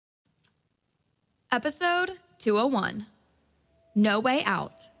Episode 201, No Way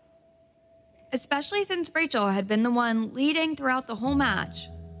Out. Especially since Rachel had been the one leading throughout the whole match,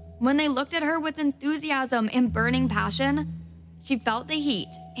 when they looked at her with enthusiasm and burning passion, she felt the heat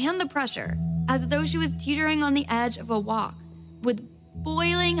and the pressure as though she was teetering on the edge of a wok with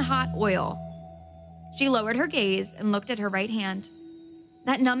boiling hot oil. She lowered her gaze and looked at her right hand.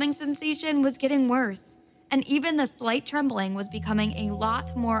 That numbing sensation was getting worse, and even the slight trembling was becoming a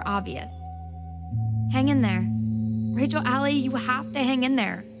lot more obvious. Hang in there. Rachel Alley, you have to hang in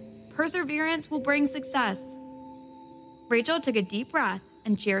there. Perseverance will bring success. Rachel took a deep breath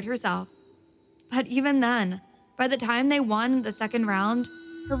and cheered herself. But even then, by the time they won the second round,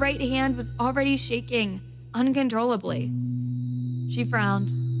 her right hand was already shaking uncontrollably. She frowned.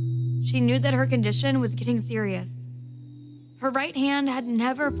 She knew that her condition was getting serious. Her right hand had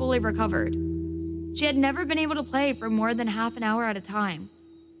never fully recovered. She had never been able to play for more than half an hour at a time.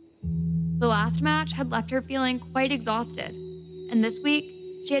 The last match had left her feeling quite exhausted, and this week,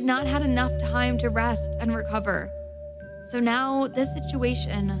 she had not had enough time to rest and recover. So now, this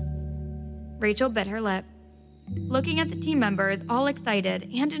situation... Rachel bit her lip. Looking at the team members all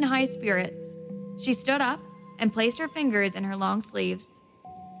excited and in high spirits, she stood up and placed her fingers in her long sleeves.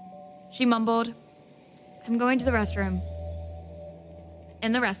 She mumbled, "I'm going to the restroom."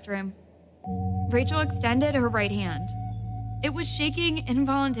 In the restroom, Rachel extended her right hand. It was shaking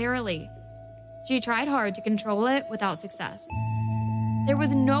involuntarily. She tried hard to control it without success. There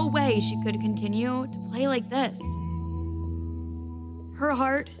was no way she could continue to play like this. Her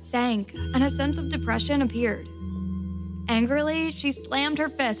heart sank and a sense of depression appeared. Angrily, she slammed her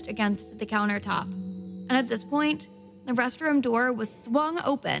fist against the countertop. And at this point, the restroom door was swung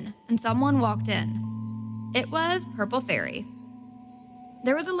open and someone walked in. It was Purple Fairy.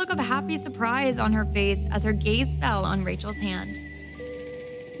 There was a look of happy surprise on her face as her gaze fell on Rachel's hand.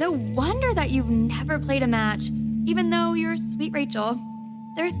 No wonder that you've never played a match, even though you're sweet Rachel.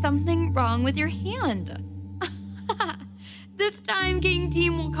 There's something wrong with your hand. This time, King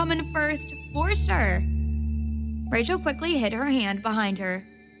Team will come in first for sure. Rachel quickly hid her hand behind her.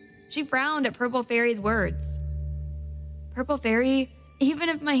 She frowned at Purple Fairy's words. Purple Fairy, even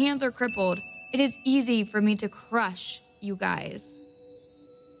if my hands are crippled, it is easy for me to crush you guys.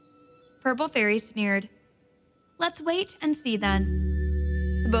 Purple Fairy sneered. Let's wait and see then.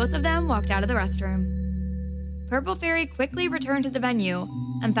 The both of them walked out of the restroom. Purple Fairy quickly returned to the venue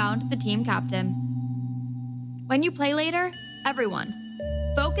and found the team captain. When you play later, everyone,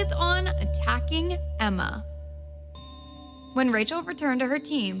 focus on attacking Emma. When Rachel returned to her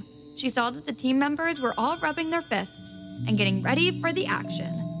team, she saw that the team members were all rubbing their fists and getting ready for the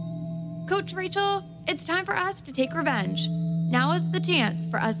action. Coach Rachel, it's time for us to take revenge. Now is the chance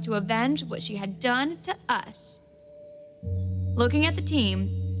for us to avenge what she had done to us. Looking at the team,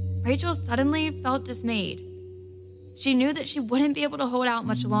 Rachel suddenly felt dismayed. She knew that she wouldn't be able to hold out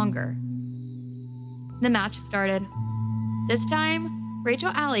much longer. The match started. This time,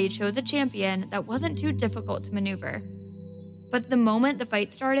 Rachel Alley chose a champion that wasn't too difficult to maneuver. But the moment the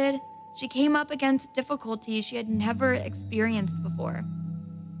fight started, she came up against difficulty she had never experienced before.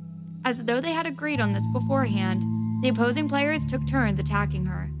 As though they had agreed on this beforehand, the opposing players took turns attacking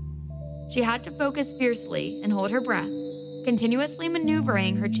her. She had to focus fiercely and hold her breath, continuously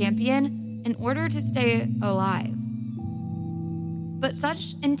maneuvering her champion in order to stay alive. But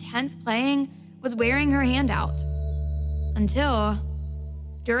such intense playing was wearing her hand out. Until,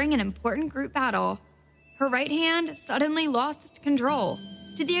 during an important group battle, her right hand suddenly lost control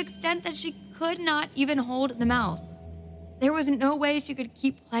to the extent that she could not even hold the mouse. There was no way she could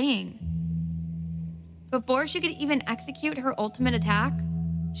keep playing. Before she could even execute her ultimate attack,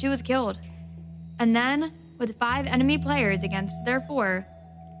 she was killed. And then, with 5 enemy players against their 4,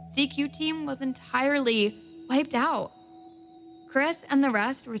 CQ Team was entirely wiped out. Chris and the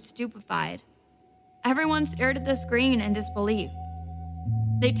rest were stupefied. Everyone stared at the screen in disbelief.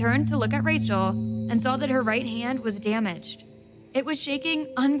 They turned to look at Rachel and saw that her right hand was damaged. It was shaking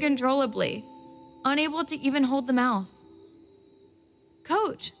uncontrollably, unable to even hold the mouse.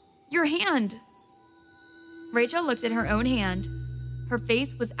 Coach, your hand! Rachel looked at her own hand. Her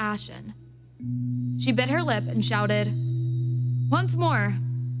face was ashen. She bit her lip and shouted, "Once more!"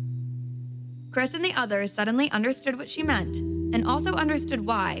 Chris and the others suddenly understood what she meant, and also understood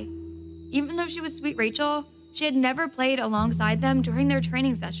why. Even though she was sweet Rachel, she had never played alongside them during their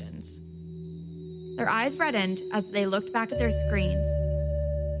training sessions. Their eyes reddened as they looked back at their screens.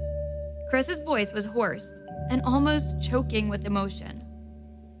 Chris's voice was hoarse and almost choking with emotion.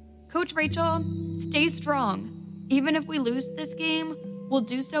 Coach Rachel, stay strong. Even if we lose this game, we'll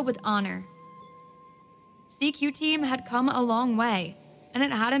do so with honor. CQ Team had come a long way, and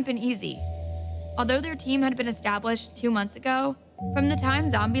it hadn't been easy. Although their team had been established 2 months ago, from the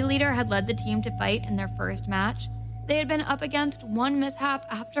time Zombie Leader had led the team to fight in their first match, they had been up against one mishap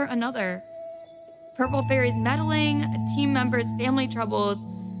after another. Purple Fairy's meddling, a team member's family troubles,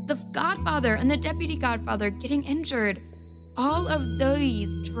 the Godfather and the Deputy Godfather getting injured. All of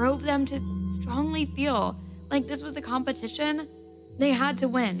these drove them to strongly feel like this was a competition they had to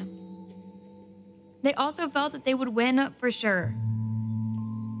win. They also felt that they would win for sure.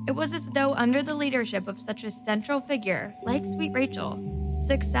 It was as though under the leadership of such a central figure like Sweet Rachel,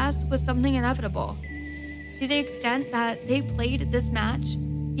 success was something inevitable. To the extent that they played this match,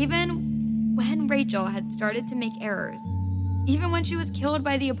 even when Rachel had started to make errors, even when she was killed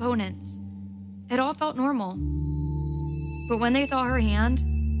by the opponents, it all felt normal. But when they saw her hand,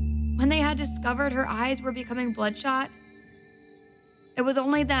 when they had discovered her eyes were becoming bloodshot, it was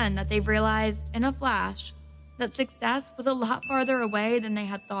only then that they realized in a flash that success was a lot farther away than they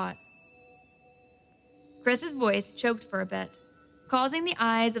had thought. Chris's voice choked for a bit, causing the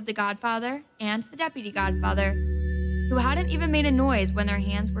eyes of the Godfather and the Deputy Godfather, who hadn't even made a noise when their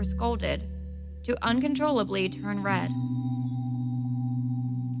hands were scalded, to uncontrollably turn red.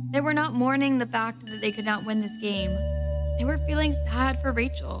 They were not mourning the fact that they could not win this game. They were feeling sad for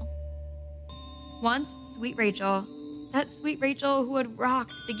Rachel. Once, Sweet Rachel, that Sweet Rachel who had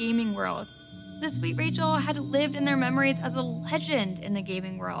rocked the gaming world, the Sweet Rachel had lived in their memories as a legend in the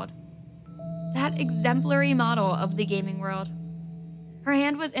gaming world. That exemplary model of the gaming world. Her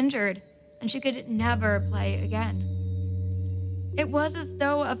hand was injured, and she could never play again. It was as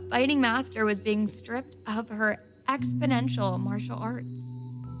though a fighting master was being stripped of her exponential martial arts.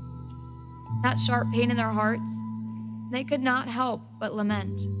 That sharp pain in their hearts, they could not help but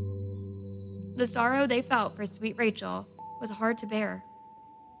lament. The sorrow they felt for Sweet Rachel was hard to bear.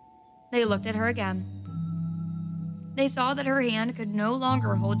 They looked at her again. They saw that her hand could no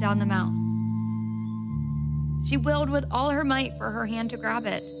longer hold down the mouse. She willed with all her might for her hand to grab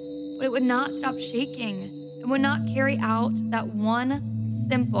it, but it would not stop shaking and would not carry out that one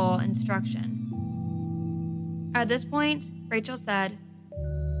simple instruction. At this point, Rachel said,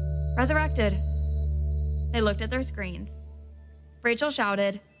 "Resurrected." They looked at their screens. Rachel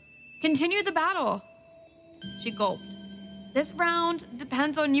shouted, "Continue the battle." She gulped. "This round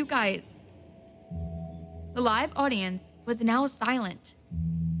depends on you guys." The live audience was now silent,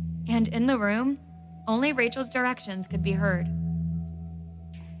 and in the room, only Rachel's directions could be heard.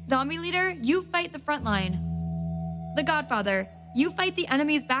 "Zombie Leader, you fight the front line. The Godfather, you fight the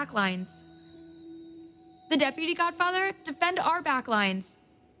enemy's backlines. The Deputy Godfather, defend our backlines.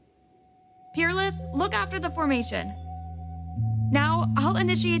 Peerless, look after the formation. Now, I'll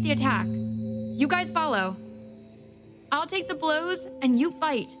initiate the attack. You guys follow. I'll take the blows, and you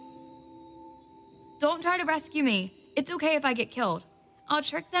fight. Don't try to rescue me. It's okay if I get killed. I'll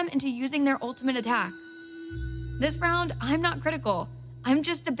trick them into using their ultimate attack. This round, I'm not critical. I'm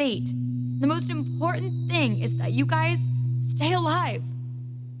just a bait. The most important thing is that you guys stay alive.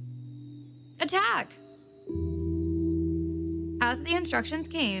 Attack!" As the instructions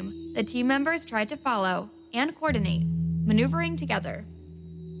came, the team members tried to follow and coordinate, maneuvering together.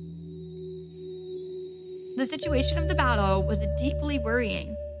 The situation of the battle was deeply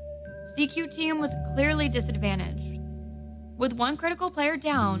worrying. CQ Team was clearly disadvantaged. With one critical player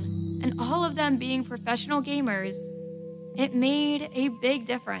down and all of them being professional gamers, it made a big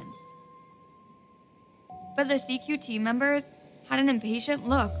difference. But the CQ team members had an impatient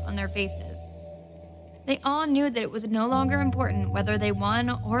look on their faces. They all knew that it was no longer important whether they won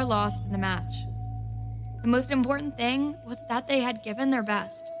or lost in the match. The most important thing was that they had given their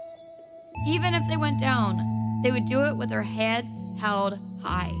best. Even if they went down, they would do it with their heads held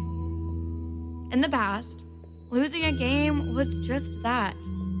high. In the past, losing a game was just that,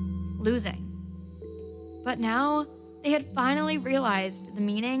 losing. But now, they had finally realized the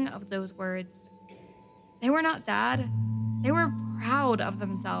meaning of those words. They were not sad, they were proud of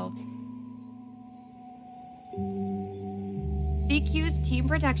themselves. CQ's team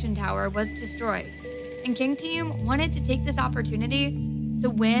protection tower was destroyed, and King Team wanted to take this opportunity to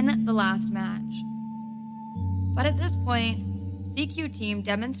win the last match. But at this point, CQ Team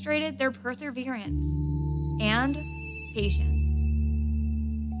demonstrated their perseverance and patience.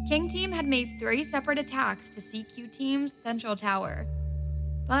 King Team had made 3 separate attacks to CQ Team's central tower,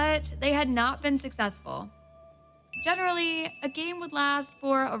 but they had not been successful. Generally, a game would last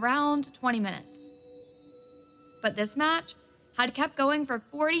for around 20 minutes. But this match had kept going for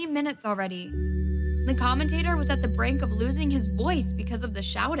 40 minutes already. The commentator was at the brink of losing his voice because of the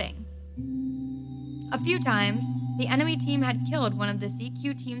shouting. A few times, the enemy team had killed one of the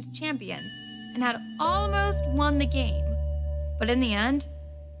CQ Team's champions and had almost won the game. But in the end,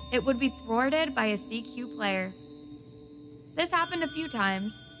 it would be thwarted by a CQ player. This happened a few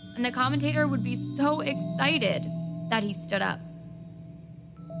times, and the commentator would be so excited that he stood up.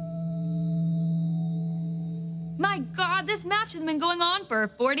 My God, this match has been going on for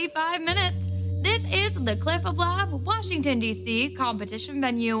 45 minutes. This is the Cliff of Love, Washington, D.C. competition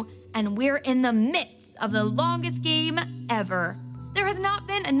venue, and we're in the midst of the longest game ever. There has not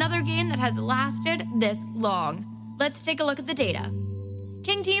been another game that has lasted this long. Let's take a look at the data.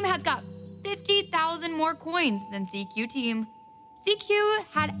 King Team has got 50,000 more coins than CQ Team. CQ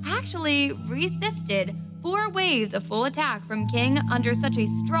had actually resisted 4 waves of full attack from King under such a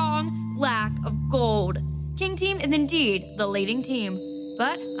strong lack of gold. King Team is indeed the leading team,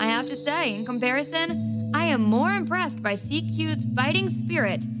 but I have to say, in comparison, I am more impressed by CQ's fighting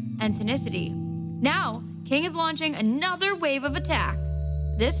spirit and tenacity. Now, King is launching another wave of attack.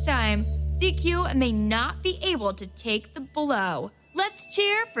 This time, CQ may not be able to take the blow. Let's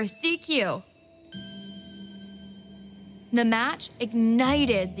cheer for CQ. The match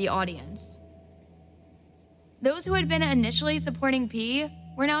ignited the audience. Those who had been initially supporting P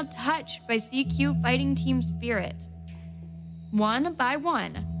were now touched by CQ fighting team spirit. One by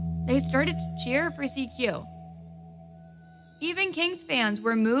one, they started to cheer for CQ. Even King's fans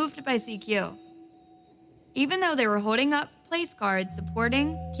were moved by CQ. Even though they were holding up place cards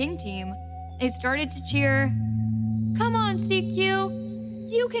supporting King Team, they started to cheer, "Come on, CQ!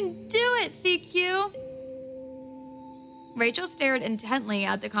 You can do it, CQ!" Rachel stared intently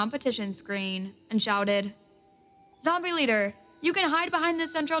at the competition screen and shouted, "Zombie Leader, you can hide behind the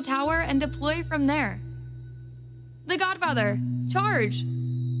central tower and deploy from there. The Godfather, charge!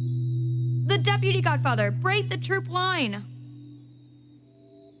 The Deputy Godfather, break the troop line!"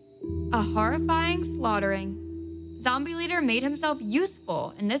 A horrifying slaughtering. Zombie Leader made himself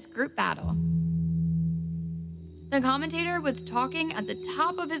useful in this group battle. The commentator was talking at the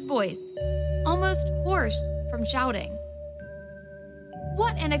top of his voice, almost hoarse from shouting.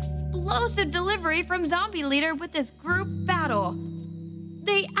 What an explosive delivery from Zombie Leader with this group battle.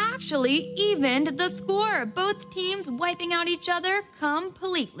 They actually evened the score, both teams wiping out each other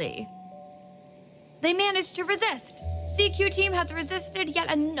completely. They managed to resist. CQ Team has resisted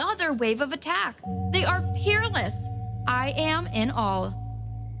yet another wave of attack. They are peerless. I am in awe.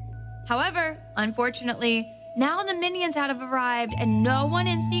 However, unfortunately, now the minions have arrived and no one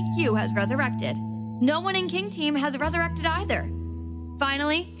in CQ has resurrected. No one in King Team has resurrected either.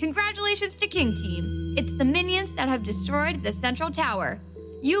 Finally, congratulations to King Team. It's the minions that have destroyed the central tower.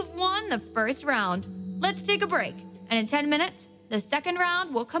 You've won the first round. Let's take a break, and in 10 minutes, the second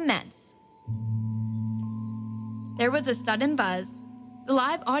round will commence. There was a sudden buzz. The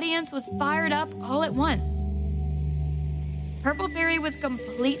live audience was fired up all at once. Purple Fairy was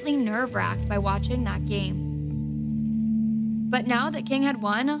completely nerve-wracked by watching that game. But now that King had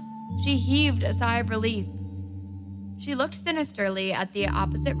won, she heaved a sigh of relief. She looked sinisterly at the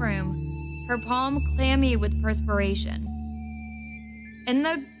opposite room, her palm clammy with perspiration. In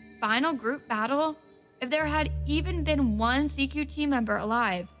the final group battle, if there had even been one CQ team member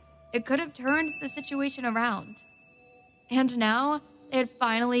alive, it could have turned the situation around. And now, they had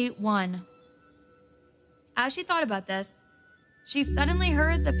finally won. As she thought about this, she suddenly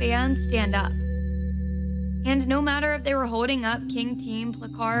heard the fans stand up. And no matter if they were holding up King Team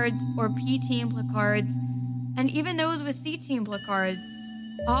placards or P Team placards, and even those with C Team placards,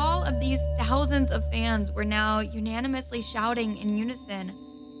 all of these thousands of fans were now unanimously shouting in unison,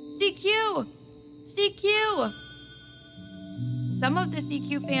 "CQ! CQ!" Some of the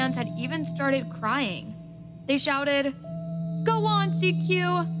CQ fans had even started crying. They shouted, "Go on,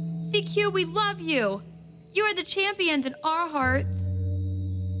 CQ! CQ, we love you! You are the champions in our hearts!"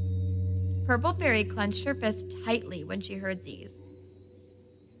 Purple Fairy clenched her fist tightly when she heard these.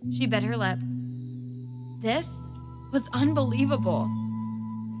 She bit her lip. This was unbelievable.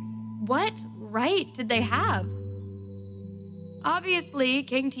 What right did they have? Obviously,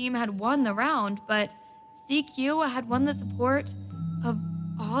 King Team had won the round, but CQ had won the support of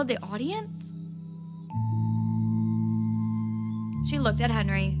all the audience? She looked at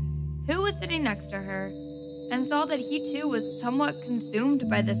Henry, who was sitting next to her, and saw that he too was somewhat consumed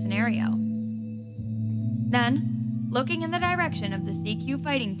by the scenario. Then, looking in the direction of the CQ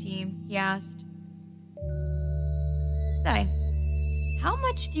fighting team, he asked, "Say, how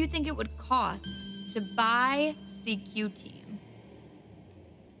much do you think it would cost to buy CQ Team?"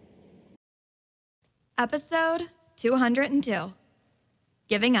 Episode 202,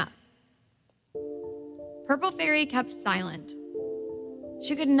 Giving Up. Purple Fairy kept silent.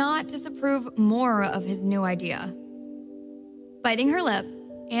 She could not disapprove more of his new idea. Biting her lip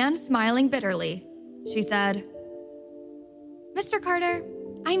and smiling bitterly, she said, "Mr. Carter,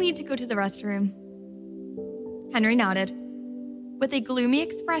 I need to go to the restroom. Henry nodded. With a gloomy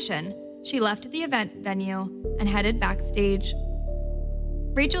expression, she left the event venue and headed backstage.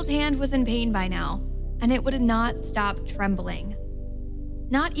 Rachel's hand was in pain by now, and it would not stop trembling.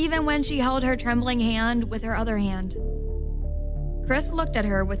 Not even when she held her trembling hand with her other hand. Chris looked at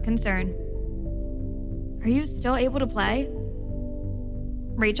her with concern. Are you still able to play?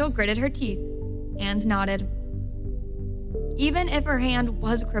 Rachel gritted her teeth and nodded. Even if her hand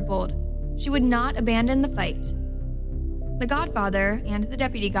was crippled, she would not abandon the fight. The Godfather and the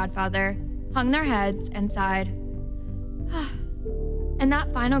Deputy Godfather hung their heads and sighed. In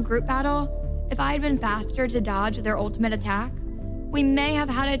that final group battle, if I had been faster to dodge their ultimate attack, we may have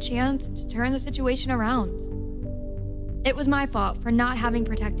had a chance to turn the situation around. It was my fault for not having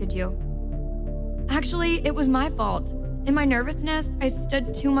protected you. Actually, it was my fault. In my nervousness, I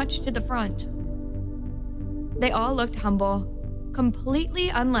stood too much to the front. They all looked humble, completely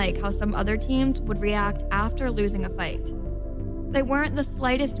unlike how some other teams would react after losing a fight. They weren't the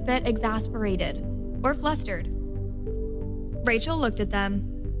slightest bit exasperated or flustered. Rachel looked at them,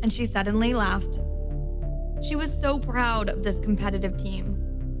 and she suddenly laughed. She was so proud of this competitive team.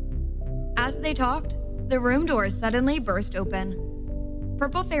 As they talked, the room doors suddenly burst open.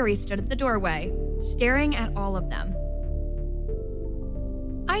 Purple Fairy stood at the doorway, staring at all of them.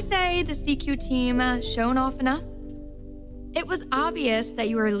 I say the CQ team shown off enough. It was obvious that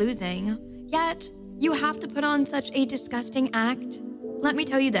you were losing, yet you have to put on such a disgusting act. Let me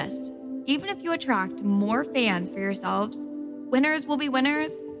tell you this, even if you attract more fans for yourselves, winners will be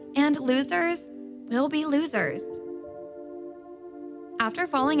winners, and losers will be losers. After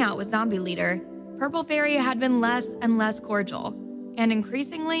falling out with Zombie Leader, Purple Fairy had been less and less cordial, and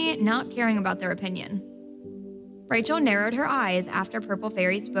increasingly not caring about their opinion. Rachel narrowed her eyes after Purple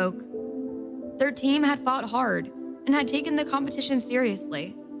Fairy spoke. Their team had fought hard and had taken the competition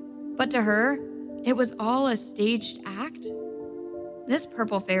seriously, but to her, it was all a staged act. This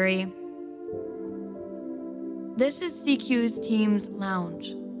Purple Fairy. This is CQ's team's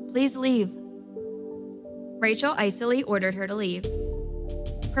lounge. Please leave. Rachel icily ordered her to leave.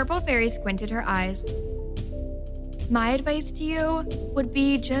 Purple Fairy squinted her eyes. My advice to you would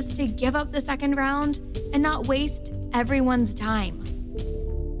be just to give up the second round and not waste everyone's time.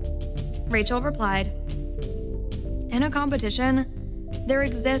 Rachel replied, in a competition, there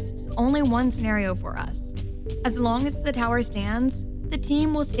exists only one scenario for us. As long as the tower stands, the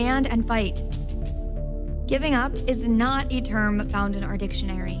team will stand and fight. Giving up is not a term found in our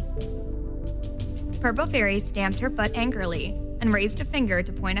dictionary. Purple Fairy stamped her foot angrily and raised a finger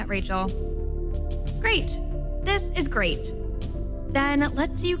to point at Rachel. Great! This is great. Then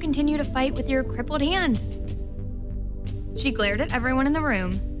let's see you continue to fight with your crippled hand. She glared at everyone in the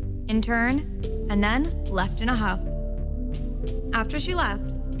room, in turn, and then left in a huff. After she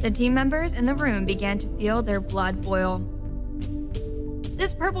left, the team members in the room began to feel their blood boil.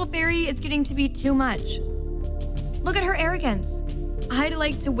 This Purple Fairy is getting to be too much. Look at her arrogance. I'd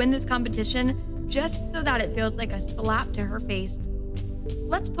like to win this competition just so that it feels like a slap to her face.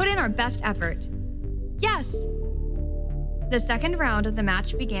 Let's put in our best effort. Yes! The second round of the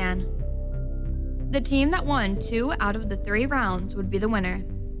match began. The team that won 2 out of the 3 rounds would be the winner.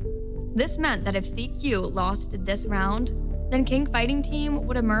 This meant that if CQ lost this round, then King Fighting Team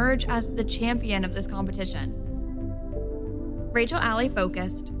would emerge as the champion of this competition. Rachel Alley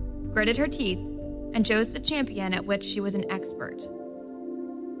focused, gritted her teeth, and chose the champion at which she was an expert.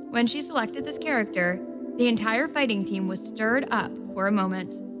 When she selected this character, the entire fighting team was stirred up for a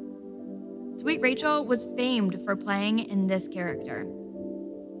moment. Sweet Rachel was famed for playing in this character.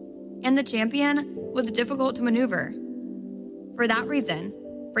 And the champion was difficult to maneuver. For that reason,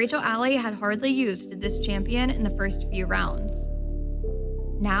 Rachel Alley had hardly used this champion in the first few rounds.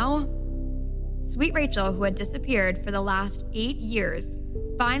 Now, Sweet Rachel, who had disappeared for the last 8 years,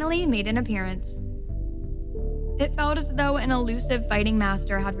 finally made an appearance. It felt as though an elusive fighting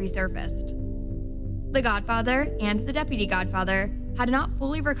master had resurfaced. The Godfather and the Deputy Godfather had not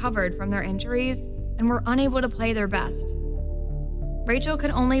fully recovered from their injuries and were unable to play their best. Rachel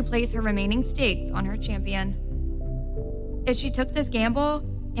could only place her remaining stakes on her champion. If she took this gamble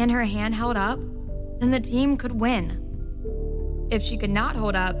and her hand held up, then the team could win. If she could not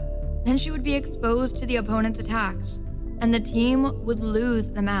hold up, then she would be exposed to the opponent's attacks, and the team would lose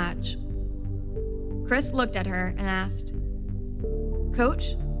the match. Chris looked at her and asked,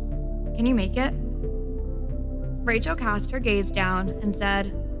 Coach, can you make it? Rachel cast her gaze down and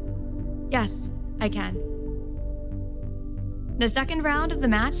said, Yes, I can. The second round of the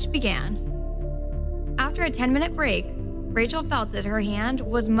match began. After a 10-minute break, Rachel felt that her hand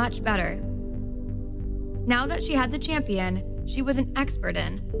was much better. Now that she had the champion, she was an expert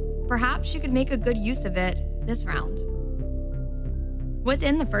in. Perhaps she could make a good use of it this round.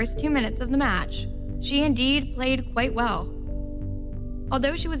 Within the first 2 minutes of the match, she indeed played quite well.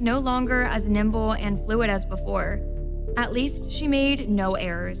 Although she was no longer as nimble and fluid as before, at least she made no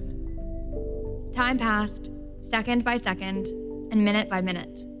errors. Time passed, second by second, and minute by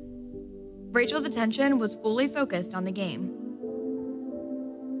minute. Rachel's attention was fully focused on the game.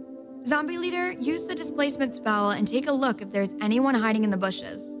 Zombie Leader, use the displacement spell and take a look if there's anyone hiding in the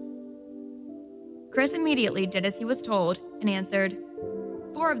bushes. Chris immediately did as he was told and answered,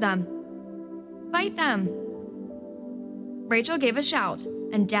 4 of them. Fight them. Rachel gave a shout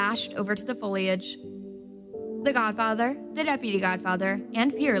and dashed over to the foliage. The Godfather, the Deputy Godfather,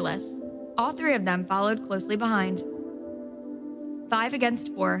 and Peerless, all 3 of them followed closely behind. 5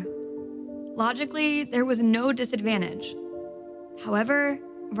 against 4. Logically, there was no disadvantage. However,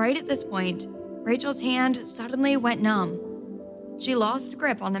 right at this point, Rachel's hand suddenly went numb. She lost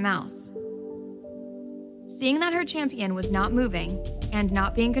grip on the mouse. Seeing that her champion was not moving and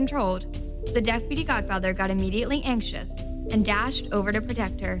not being controlled, the Deputy Godfather got immediately anxious and dashed over to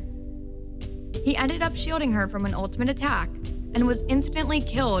protect her. He ended up shielding her from an ultimate attack and was instantly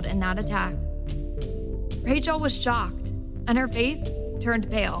killed in that attack. Rachel was shocked, and her face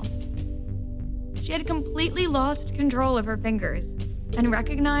turned pale. She had completely lost control of her fingers and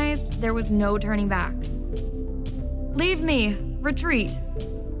recognized there was no turning back. "Leave me! Retreat!"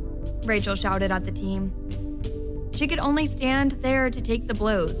 Rachel shouted at the team. She could only stand there to take the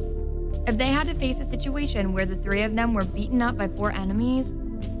blows. If they had to face a situation where the 3 of them were beaten up by 4 enemies,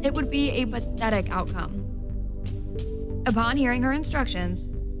 it would be a pathetic outcome. Upon hearing her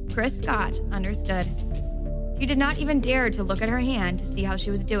instructions, Chris Scott understood. He did not even dare to look at her hand to see how she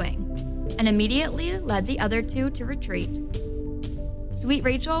was doing, and immediately led the other 2 to retreat. Sweet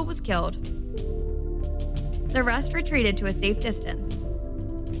Rachel was killed. The rest retreated to a safe distance.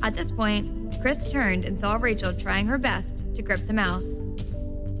 At this point, Chris turned and saw Rachel trying her best to grip the mouse.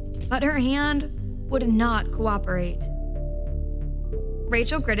 But her hand would not cooperate.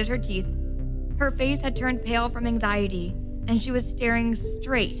 Rachel gritted her teeth. Her face had turned pale from anxiety, and she was staring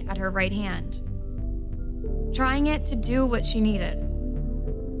straight at her right hand, trying it to do what she needed.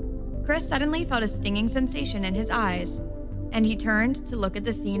 Chris suddenly felt a stinging sensation in his eyes, and he turned to look at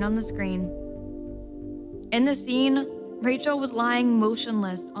the scene on the screen. In the scene, Rachel was lying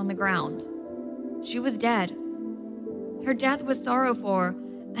motionless on the ground. She was dead. Her death was sorrowful,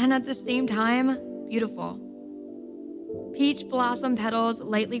 and at the same time, beautiful. Peach blossom petals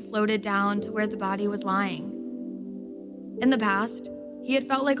lightly floated down to where the body was lying. In the past, he had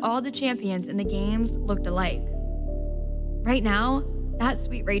felt like all the champions in the games looked alike. Right now, that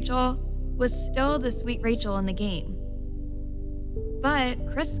Sweet Rachel was still the Sweet Rachel in the game. But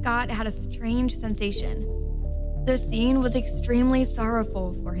Chris Scott had a strange sensation. The scene was extremely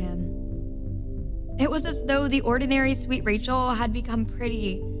sorrowful for him. It was as though the ordinary Sweet Rachel had become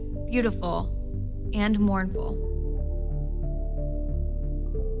pretty, beautiful, and mournful.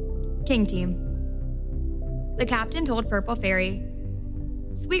 King Team. The captain told Purple Fairy,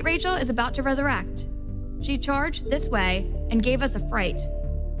 "Sweet Rachel is about to resurrect. She charged this way and gave us a fright.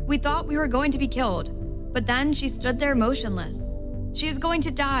 We thought we were going to be killed, but then she stood there motionless. She is going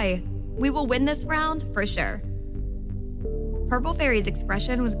to die. We will win this round for sure." Purple Fairy's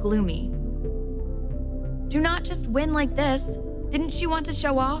expression was gloomy. "Do not just win like this. Didn't she want to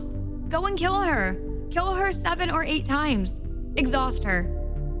show off? Go and kill her. Kill her 7 or 8 times. Exhaust her."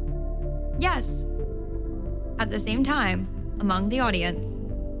 "Yes." At the same time, among the audience,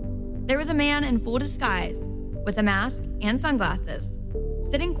 there was a man in full disguise, with a mask and sunglasses,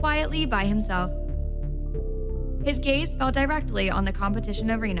 sitting quietly by himself. His gaze fell directly on the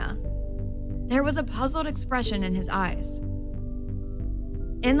competition arena. There was a puzzled expression in his eyes.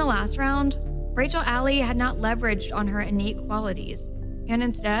 In the last round, Rachel Alley had not leveraged on her innate qualities, and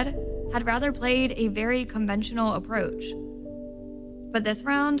instead had rather played a very conventional approach. But this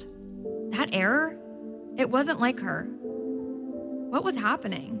round, that error, it wasn't like her. What was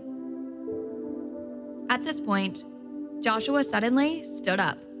happening? At this point, Joshua suddenly stood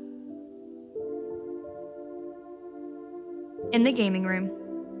up. In the gaming room,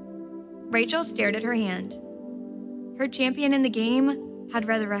 Rachel stared at her hand. Her champion in the game had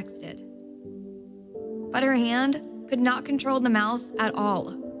resurrected, but her hand could not control the mouse at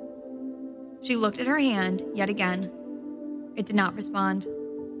all. She looked at her hand yet again. It did not respond.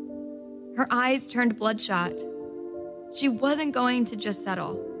 Her eyes turned bloodshot. She wasn't going to just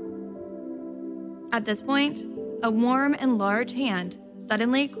settle. At this point, a warm and large hand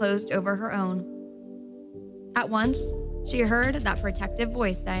suddenly closed over her own. At once, she heard that protective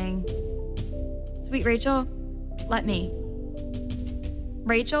voice saying, "Sweet Rachel, let me."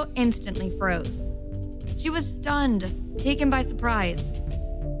 Rachel instantly froze. She was stunned, taken by surprise.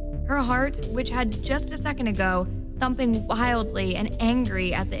 Her heart, which had just a second ago thumping wildly and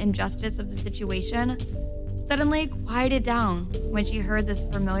angry at the injustice of the situation, suddenly quieted down when she heard this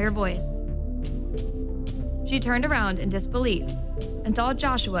familiar voice. She turned around in disbelief and saw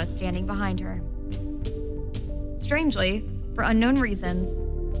Joshua standing behind her. Strangely, for unknown reasons,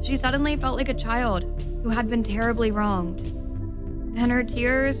 she suddenly felt like a child who had been terribly wronged, and her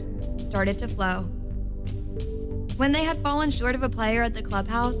tears started to flow. When they had fallen short of a player at the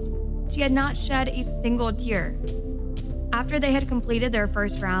clubhouse, she had not shed a single tear. After they had completed their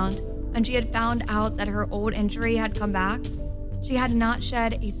first round and she had found out that her old injury had come back, she had not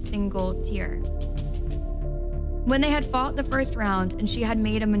shed a single tear. When they had fought the first round and she had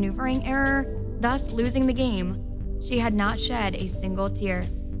made a maneuvering error, thus losing the game, she had not shed a single tear.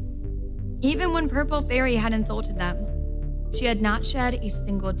 Even when Purple Fairy had insulted them, she had not shed a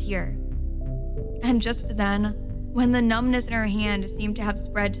single tear. And just then, when the numbness in her hand seemed to have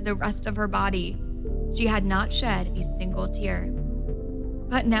spread to the rest of her body, she had not shed a single tear.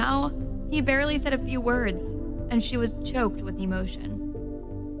 But now, he barely said a few words, and she was choked with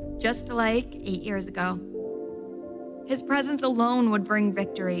emotion. Just like 8 years ago. His presence alone would bring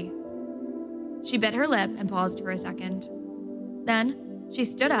victory. She bit her lip and paused for a second. Then, she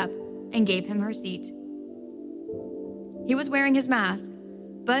stood up and gave him her seat. He was wearing his mask,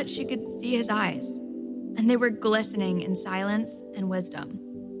 but she could see his eyes, and they were glistening in silence and wisdom.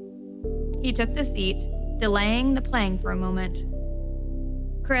 He took the seat, delaying the playing for a moment.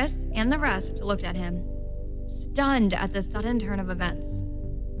 Chris and the rest looked at him, stunned at the sudden turn of events.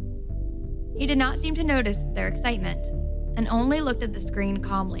 He did not seem to notice their excitement, and only looked at the screen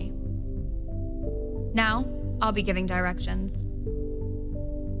calmly. Now, I'll be giving directions.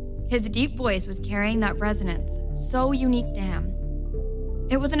 His deep voice was carrying that resonance so unique to him.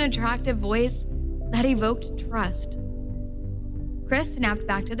 It was an attractive voice that evoked trust. Chris snapped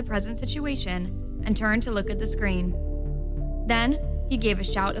back to the present situation and turned to look at the screen. Then, he gave a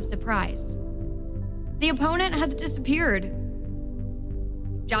shout of surprise. The opponent has disappeared.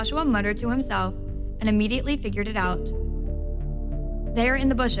 Joshua muttered to himself and immediately figured it out. They are in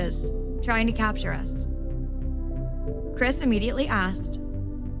the bushes, trying to capture us. Chris immediately asked,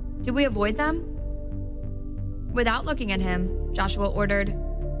 "Do we avoid them?" Without looking at him, Joshua ordered,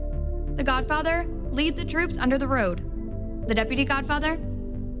 "The Godfather, lead the troops under the road. The Deputy Godfather,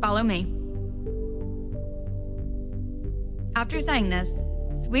 follow me." After saying this,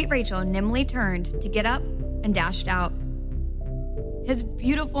 Sweet Rachel nimbly turned to get up and dashed out. His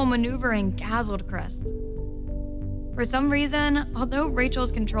beautiful maneuvering dazzled Chris. For some reason, although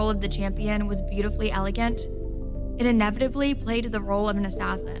Rachel's control of the champion was beautifully elegant, it inevitably played the role of an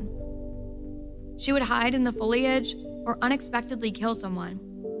assassin. She would hide in the foliage or unexpectedly kill someone.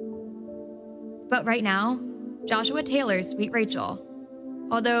 But right now, Joshua Taylor's Sweet Rachel,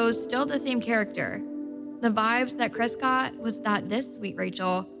 although still the same character, the vibes that Chris got was that this Sweet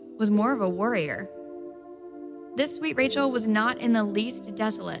Rachel was more of a warrior. This Sweet Rachel was not in the least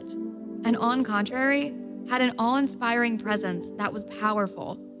desolate, and on contrary, had an awe-inspiring presence that was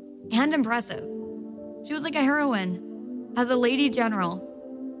powerful and impressive. She was like a heroine, as a lady general.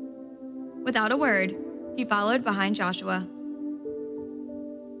 Without a word, he followed behind Joshua.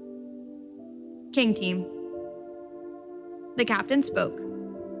 King Team. The captain spoke.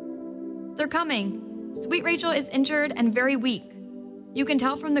 "They're coming. Sweet Rachel is injured and very weak. You can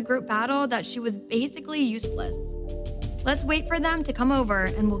tell from the group battle that she was basically useless. Let's wait for them to come over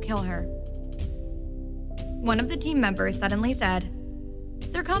and we'll kill her." One of the team members suddenly said,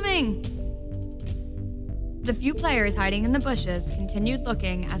 "They're coming!" The few players hiding in the bushes continued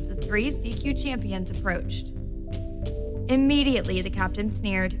looking as the 3 CQ champions approached. Immediately, the captain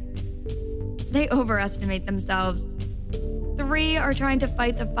sneered. "They overestimate themselves. 3 are trying to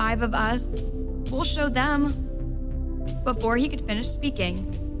fight the 5 of us. We'll show them." Before he could finish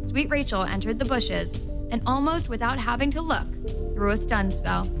speaking, Sweet Rachel entered the bushes and almost without having to look, threw a stun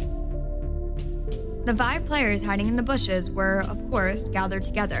spell. The 5 players hiding in the bushes were, of course, gathered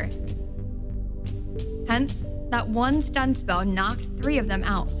together. Hence, that one stun spell knocked 3 of them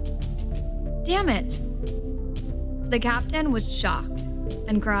out. Damn it! The captain was shocked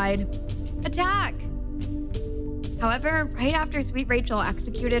and cried, "Attack!" However, right after Sweet Rachel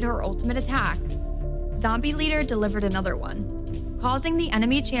executed her ultimate attack, Zombie Leader delivered another one, causing the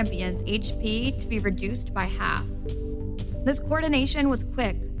enemy champion's HP to be reduced by half. This coordination was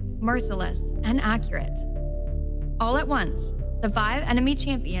quick, merciless, and accurate. All at once, the 5 enemy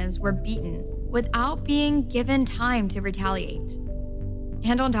champions were beaten without being given time to retaliate.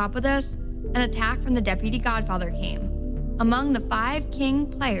 And on top of this, an attack from the Deputy Godfather came, Among the 5 king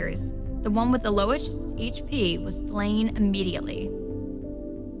players, the one with the lowest HP was slain immediately.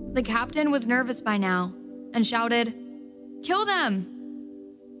 The captain was nervous by now and shouted, "Kill them!"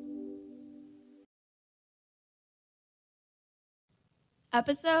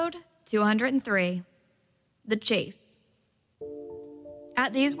 Episode 203, The Chase.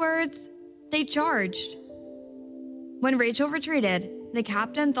 At these words, they charged. When Rachel retreated, the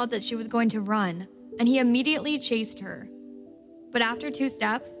captain thought that she was going to run, and he immediately chased her. But after 2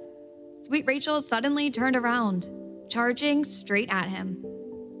 steps, Sweet Rachel suddenly turned around, charging straight at him.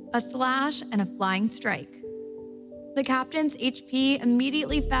 A slash and a flying strike. The captain's HP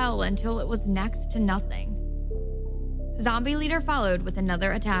immediately fell until it was next to nothing. Zombie Leader followed with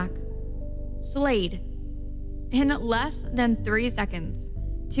another attack. Slayed. In less than 3 seconds,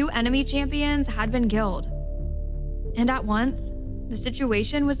 2 enemy champions had been killed. And at once, the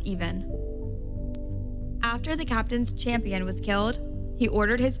situation was even. After the captain's champion was killed, he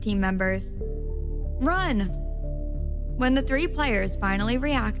ordered his team members, "Run!" When the 3 players finally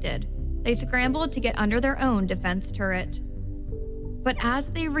reacted, they scrambled to get under their own defense turret. But as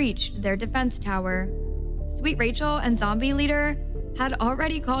they reached their defense tower, Sweet Rachel and Zombie Leader had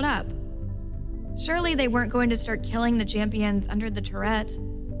already caught up. Surely they weren't going to start killing the champions under the turret.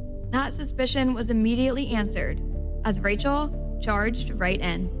 That suspicion was immediately answered as Rachel charged right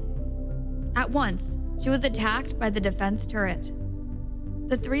in. At once, she was attacked by the defense turret.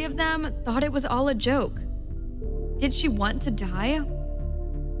 The 3 of them thought it was all a joke. Did she want to die?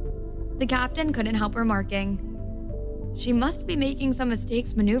 The captain couldn't help remarking, "She must be making some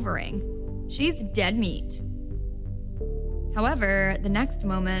mistakes maneuvering. She's dead meat." However, the next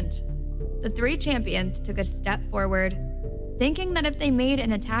moment, the 3 champions took a step forward, thinking that if they made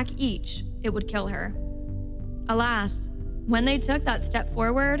an attack each, it would kill her. Alas, when they took that step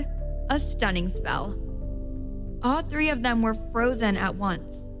forward, a stunning spell. All 3 of them were frozen at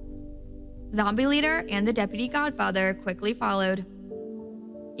once. Zombie Leader and the Deputy Godfather quickly followed.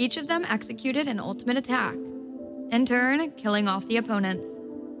 Each of them executed an ultimate attack, in turn killing off the opponents.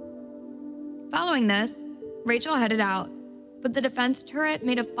 Following this, Rachel headed out, but the defense turret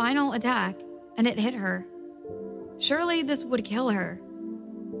made a final attack and it hit her. Surely this would kill her.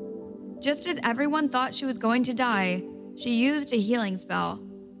 Just as everyone thought she was going to die, she used a healing spell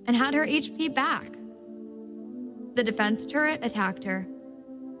and had her HP back. The defense turret attacked her.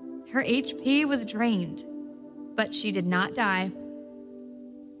 Her HP was drained, but she did not die.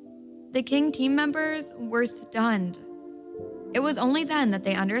 The King team members were stunned. It was only then that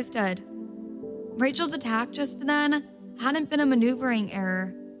they understood. Rachel's attack just then hadn't been a maneuvering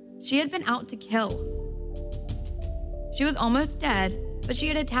error. She had been out to kill. She was almost dead, but she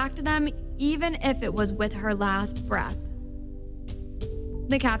had attacked them even if it was with her last breath.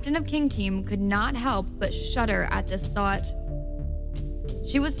 The captain of King Team could not help but shudder at this thought.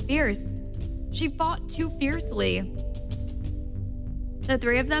 She was fierce. She fought too fiercely. The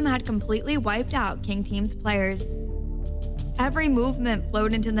 3 of them had completely wiped out King Team's players. Every movement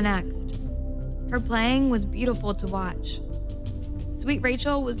flowed into the next. Her playing was beautiful to watch. Sweet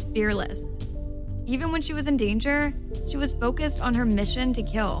Rachel was fearless. Even when she was in danger, she was focused on her mission to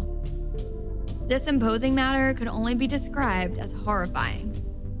kill. This imposing matter could only be described as horrifying.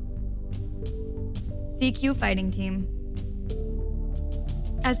 CQ Fighting Team.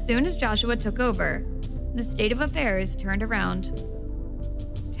 As soon as Joshua took over, the state of affairs turned around.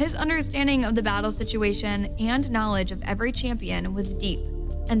 His understanding of the battle situation and knowledge of every champion was deep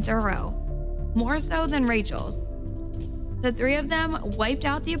and thorough, more so than Rachel's. The 3 of them wiped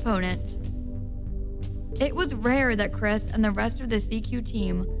out the opponent. It was rare that Chris and the rest of the CQ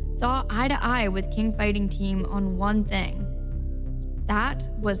team saw eye to eye with King Fighting Team on one thing. That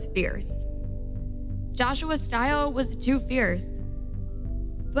was fierce. Joshua's style was too fierce,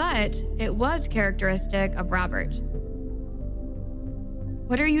 but it was characteristic of Robert.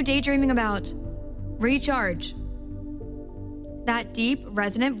 "What are you daydreaming about? Recharge." That deep,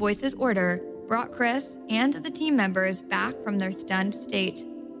 resonant voice's order brought Chris and the team members back from their stunned state.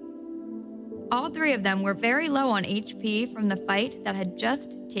 All 3 of them were very low on HP from the fight that had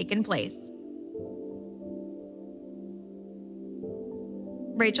just taken place.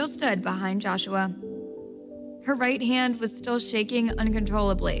 Rachel stood behind Joshua. Her right hand was still shaking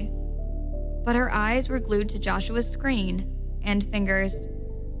uncontrollably, but her eyes were glued to Joshua's screen and fingers.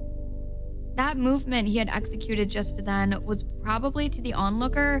 That movement he had executed just then was probably to the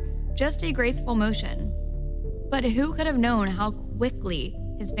onlooker just a graceful motion, but who could have known how quickly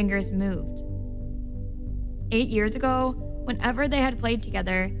his fingers moved? 8 years ago, whenever they had played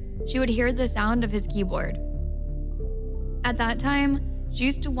together, she would hear the sound of his keyboard. At that time, she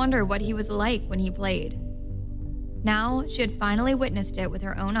used to wonder what he was like when he played. Now she had finally witnessed it with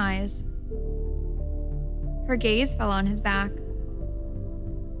her own eyes. Her gaze fell on his back.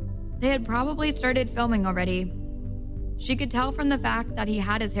 They had probably started filming already. She could tell from the fact that he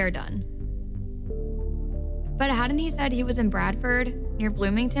had his hair done. But hadn't he said he was in Bradford, near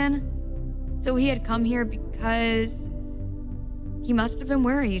Bloomington? So he had come here because he must have been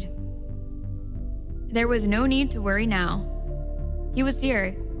worried. There was no need to worry now. He was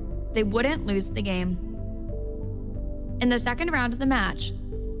here. They wouldn't lose the game. In the second round of the match,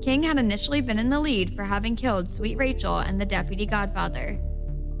 King had initially been in the lead for having killed Sweet Rachel and the Deputy Godfather.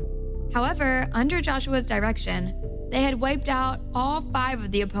 However, under Joshua's direction, they had wiped out all 5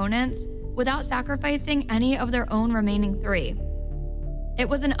 of the opponents without sacrificing any of their own remaining 3. It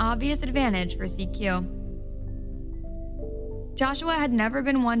was an obvious advantage for CQ. Joshua had never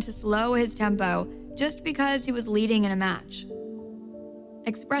been one to slow his tempo just because he was leading in a match.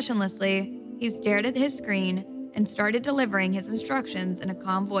 Expressionlessly, he stared at his screen and started delivering his instructions in a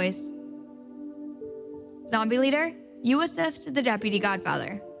calm voice. Zombie leader, you assist the Deputy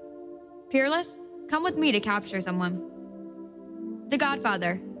Godfather. Peerless, come with me to capture someone. The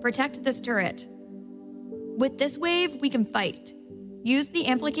Godfather, protect this turret. With this wave, we can fight. Use the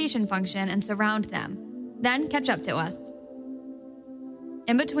amplification function and surround them. Then catch up to us.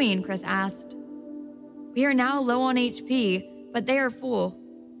 In between, Chris asked. We are now low on HP, but they are full.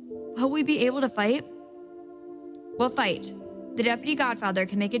 Will we be able to fight? We'll fight. The Deputy Godfather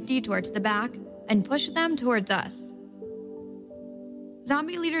can make a detour to the back and push them towards us.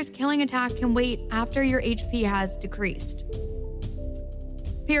 Zombie leader's killing attack can wait after your HP has decreased.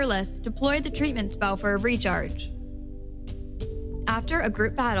 Peerless, deploy the treatment spell for a recharge. After a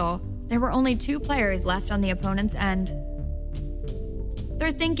group battle, there were only 2 players left on the opponent's end.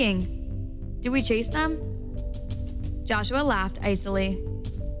 They're thinking, do we chase them? Joshua laughed icily.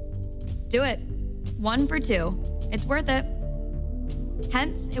 Do it. 1 for 2. It's worth it.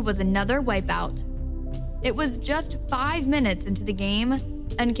 Hence, it was another wipeout. It was just 5 minutes into the game,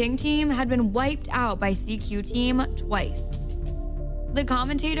 and King Team had been wiped out by CQ Team twice. The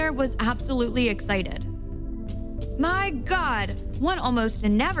commentator was absolutely excited. My God, one almost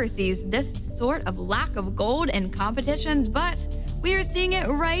never sees this sort of lack of gold in competitions, but we are seeing it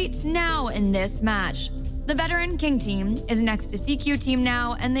right now in this match. The veteran King Team is next to CQ Team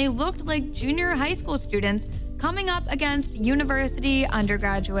now, and they looked like junior high school students coming up against university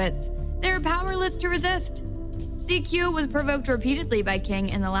undergraduates. They're powerless to resist. CQ was provoked repeatedly by King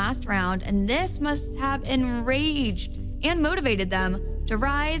in the last round, and this must have enraged and motivated them to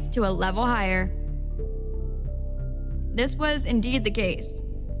rise to a level higher. This was indeed the case.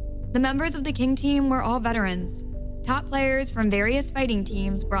 The members of the King Team were all veterans, top players from various fighting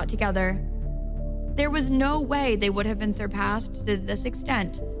teams brought together. There was no way they would have been surpassed to this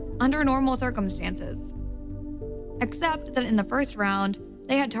extent under normal circumstances. Except that in the first round,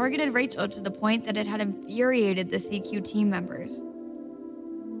 they had targeted Rachel to the point that it had infuriated the CQ team members.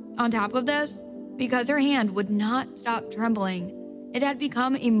 On top of this, because her hand would not stop trembling, it had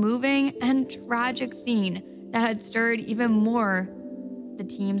become a moving and tragic scene that had stirred even more the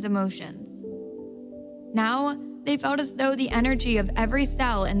team's emotions. Now, they felt as though the energy of every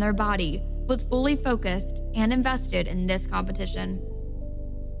cell in their body was fully focused and invested in this competition.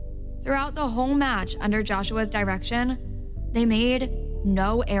 Throughout the whole match under Joshua's direction, they made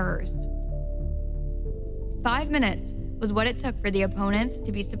no errors. 5 minutes was what it took for the opponents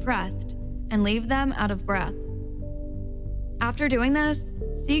to be suppressed and leave them out of breath. After doing this,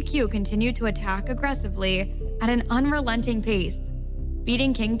 CQ continued to attack aggressively at an unrelenting pace,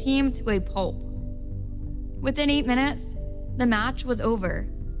 beating King Team to a pulp. Within 8 minutes, the match was over.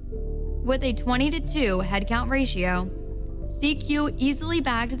 With a 20-2 head count ratio, CQ easily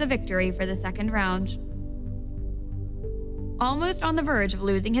bagged the victory for the second round. Almost on the verge of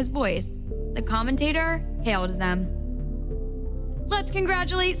losing his voice, the commentator hailed them. Let's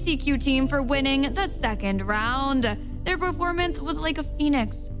congratulate CQ Team for winning the second round. Their performance was like a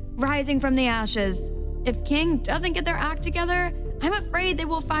phoenix, rising from the ashes. If King doesn't get their act together, I'm afraid they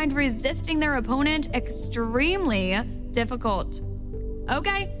will find resisting their opponent extremely difficult.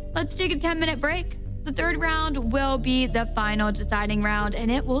 Okay, let's take a 10-minute break. The third round will be the final deciding round,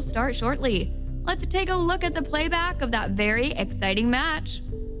 and it will start shortly. Let's take a look at the playback of that very exciting match.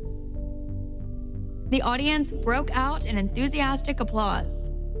 The audience broke out in enthusiastic applause.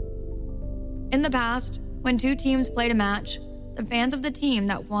 In the past, when 2 teams played a match, the fans of the team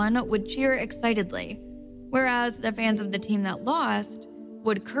that won would cheer excitedly, whereas the fans of the team that lost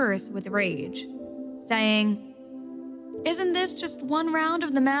would curse with rage, saying, "Isn't this just one round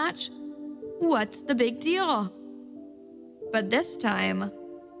of the match? What's the big deal?" But this time,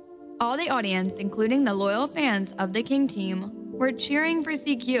 All the audience, including the loyal fans of the King team, were cheering for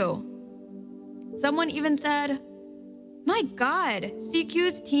CQ. Someone even said, "My God,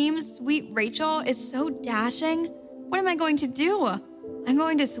 CQ's team's sweet Rachel is so dashing. What am I going to do? I'm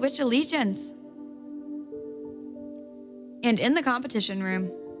going to switch allegiance." And in the competition room,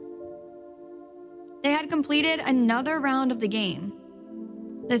 they had completed another round of the game.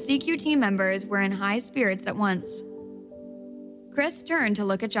 The CQ team members were in high spirits at once. Chris turned to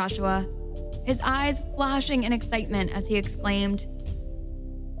look at Joshua, his eyes flashing in excitement as he exclaimed,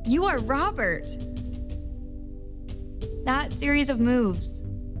 "You are Robert!" That series of moves.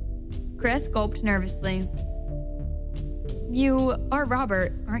 Chris gulped nervously. "You are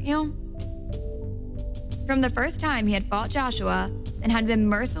Robert, aren't you?" From the first time he had fought Joshua and had been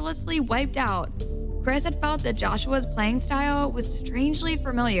mercilessly wiped out, Chris had felt that Joshua's playing style was strangely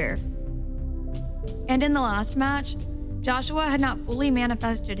familiar. And in the last match, Joshua had not fully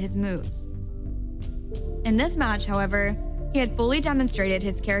manifested his moves. In this match, however, he had fully demonstrated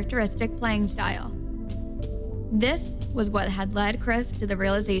his characteristic playing style. This was what had led Chris to the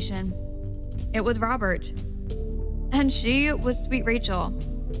realization. It was Robert. And she was sweet Rachel.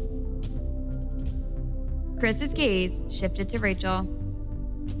 Chris's gaze shifted to Rachel.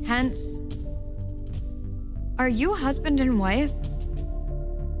 Hence, "Are you husband and wife?"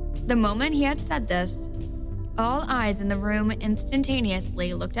 The moment he had said this, all eyes in the room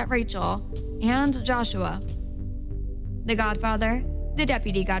instantaneously looked at Rachel and Joshua. The Godfather, the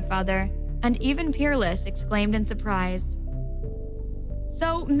Deputy Godfather, and even Peerless exclaimed in surprise.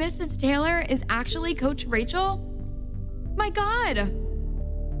 "So Mrs. Taylor is actually Coach Rachel? My God!"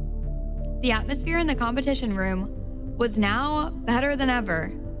 The atmosphere in the competition room was now better than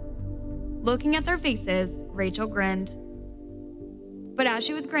ever. Looking at their faces, Rachel grinned. But as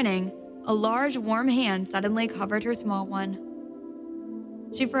she was grinning, a large, warm hand suddenly covered her small one.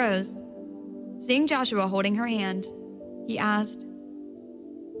 She froze. Seeing Joshua holding her hand, he asked,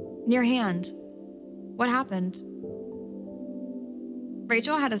 "Your hand, what happened?"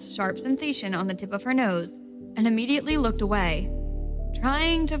 Rachel had a sharp sensation on the tip of her nose and immediately looked away,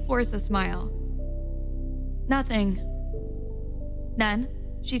 trying to force a smile. "Nothing." Then,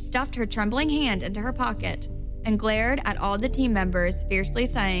 she stuffed her trembling hand into her pocket and glared at all the team members, fiercely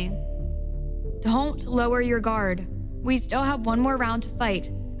saying, "Don't lower your guard. We still have one more round to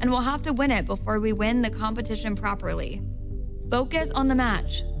fight, and we'll have to win it before we win the competition properly. Focus on the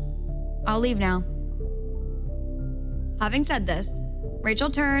match. I'll leave now." Having said this,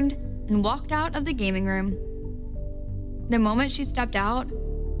 Rachel turned and walked out of the gaming room. The moment she stepped out,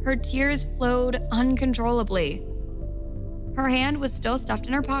 her tears flowed uncontrollably. Her hand was still stuffed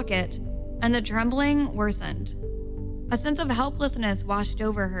in her pocket, and the trembling worsened. A sense of helplessness washed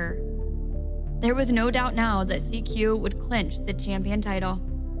over her. There was no doubt now that CQ would clinch the champion title.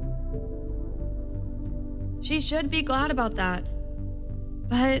 She should be glad about that.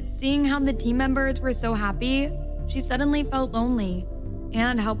 But seeing how the team members were so happy, she suddenly felt lonely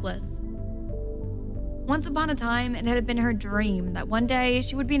and helpless. Once upon a time, it had been her dream that one day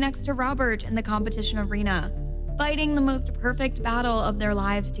she would be next to Robert in the competition arena, fighting the most perfect battle of their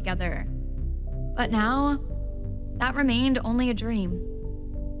lives together. But now, that remained only a dream.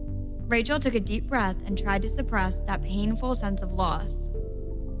 Rachel took a deep breath and tried to suppress that painful sense of loss.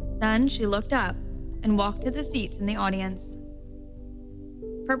 Then she looked up and walked to the seats in the audience.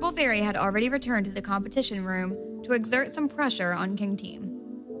 Purple Fairy had already returned to the competition room to exert some pressure on King Team.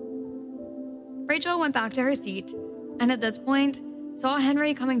 Rachel went back to her seat, and at this point, saw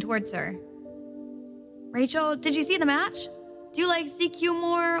Henry coming towards her. "Rachel, did you see the match? Do you like CQ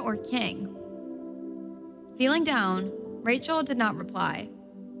more or King?" Feeling down, Rachel did not reply.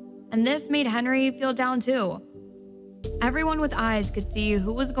 And this made Henry feel down too. Everyone with eyes could see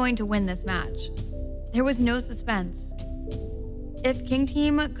who was going to win this match. There was no suspense. If King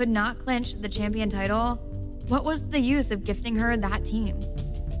Team could not clinch the champion title, what was the use of gifting her that team?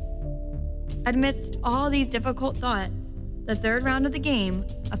 Amidst all these difficult thoughts, the third round of the game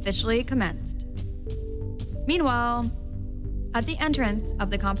officially commenced. Meanwhile, at the entrance of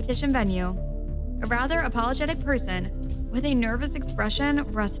the competition venue, a rather apologetic person with a nervous expression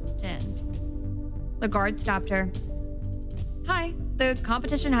rushed in. The guard stopped her. "Hi, the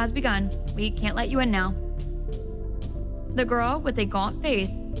competition has begun. We can't let you in now." The girl with a gaunt face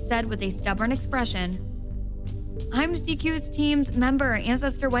said with a stubborn expression, "I'm CQ's team's member,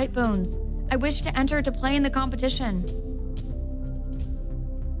 Ancestor Whitebones. I wish to enter to play in the competition."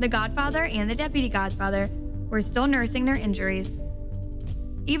 The Godfather and the Deputy Godfather were still nursing their injuries.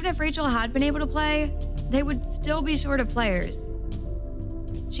 Even if Rachel had been able to play, they would still be short of players.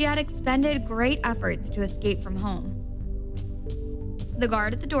 She had expended great efforts to escape from home. the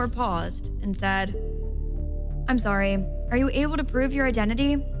guard at the door paused and said, "I'm sorry, are you able to prove your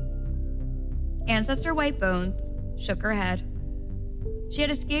identity?" Ancestor Whitebones shook her head. She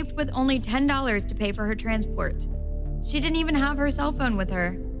had escaped with only $10 to pay for her transport. She didn't even have her cell phone with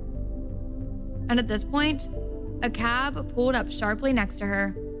her. And at this point, a cab pulled up sharply next to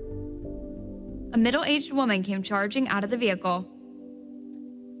her. A middle-aged woman came charging out of the vehicle.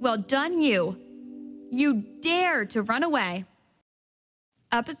 "Well done, you. You dare to run away."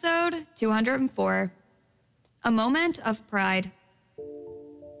 Episode 204. A moment of pride.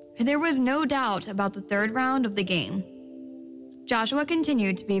 There was no doubt about the third round of the game. Joshua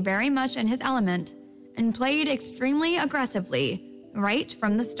continued to be very much in his element and played extremely aggressively right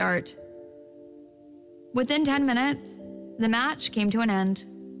from the start. Within 10 minutes, the match came to an end.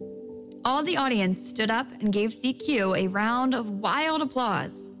 All the audience stood up and gave CQ a round of wild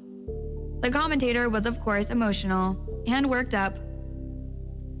applause. The commentator was, of course, emotional and worked up.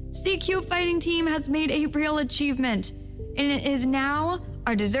 "CQ Fighting Team has made a real achievement, and it is now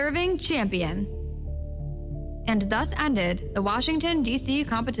our deserving champion." And thus ended the Washington, D.C.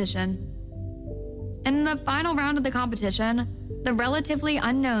 competition. And in the final round of the competition, the relatively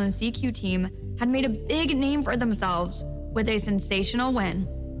unknown CQ team had made a big name for themselves with a sensational win.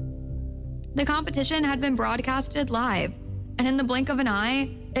 The competition had been broadcasted live, and in the blink of an eye,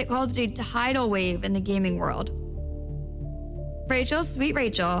 it caused a tidal wave in the gaming world. Rachel's Sweet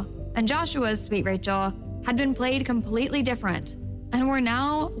Rachel and Joshua's Sweet Rachel had been played completely different and were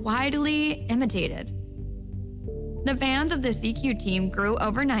now widely imitated. The fans of the CQ team grew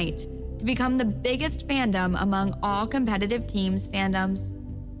overnight to become the biggest fandom among all competitive teams' fandoms.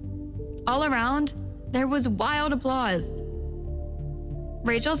 All around, there was wild applause.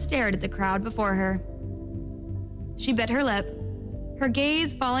 Rachel stared at the crowd before her. She bit her lip, her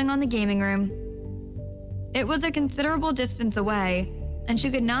gaze falling on the gaming room. It was a considerable distance away, and she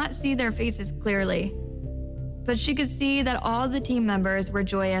could not see their faces clearly. But she could see that all the team members were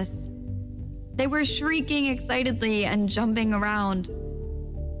joyous. They were shrieking excitedly and jumping around.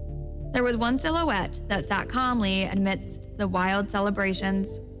 There was one silhouette that sat calmly amidst the wild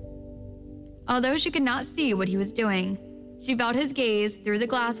celebrations. Although she could not see what he was doing, she felt his gaze through the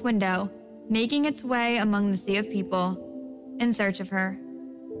glass window, making its way among the sea of people, in search of her,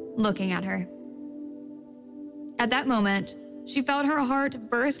 looking at her. At that moment, she felt her heart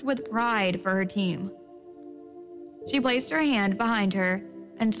burst with pride for her team. She placed her hand behind her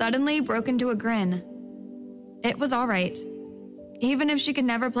and suddenly broke into a grin. It was all right. Even if she could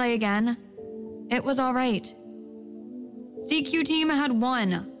never play again, it was all right. CQ team had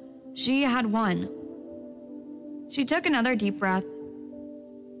won. She had won. She took another deep breath.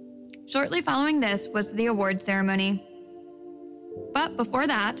 Shortly following this was the award ceremony. But before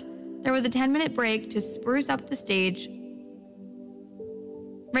that, there was a 10-minute break to spruce up the stage.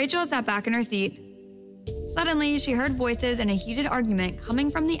 Rachel sat back in her seat. Suddenly, she heard voices in a heated argument coming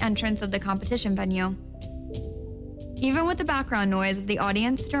from the entrance of the competition venue. Even with the background noise of the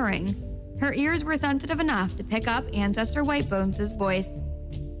audience stirring, her ears were sensitive enough to pick up Ancestor Whitebones' voice.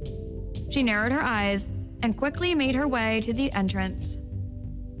 She narrowed her eyes and quickly made her way to the entrance.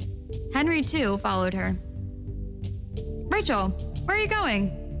 Henry, too, followed her. "Rachel, where are you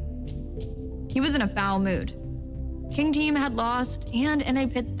going?" He was in a foul mood. King Team had lost, and in a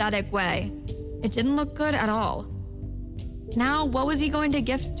pathetic way. It didn't look good at all. Now, what was he going to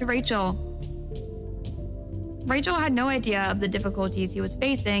gift to Rachel? Rachel had no idea of the difficulties he was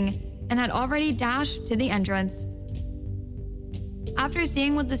facing and had already dashed to the entrance. After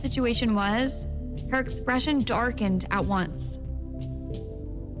seeing what the situation was, her expression darkened at once.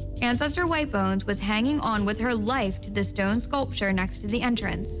 Ancestor Whitebones was hanging on with her life to the stone sculpture next to the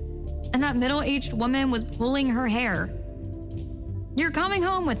entrance, and that middle-aged woman was pulling her hair. "You're coming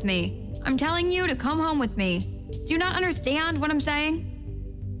home with me. I'm telling you to come home with me. Do you not understand what I'm saying?"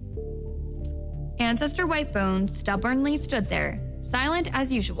 Ancestor Whitebones stubbornly stood there, silent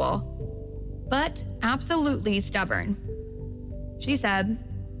as usual, but absolutely stubborn. She said,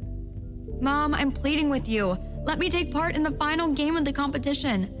 "Mom, I'm pleading with you. Let me take part in the final game of the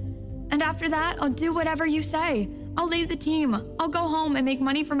competition. And after that, I'll do whatever you say. I'll leave the team. I'll go home and make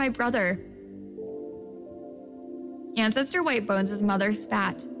money for my brother." Ancestor Whitebones' mother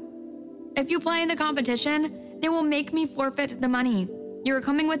spat. "If you play in the competition, they will make me forfeit the money. You are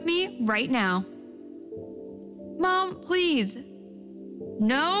coming with me right now." "Mom, please."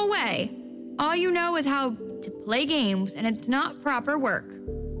 "No way. All you know is how to play games, and it's not proper work."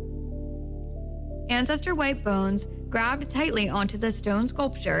 Ancestor Whitebones grabbed tightly onto the stone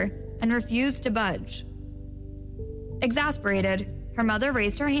sculpture and refused to budge. Exasperated, her mother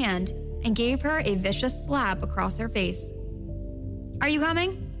raised her hand and gave her a vicious slap across her face. Are you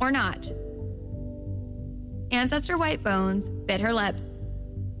coming or not? Ancestor Whitebones bit her lip.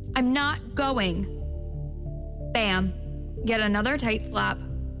 I'm not going. Bam. Get another tight slap.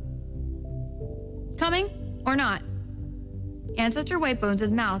 Coming or not? Ancestor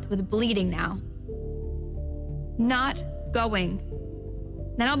Whitebones' mouth was bleeding now. Not going.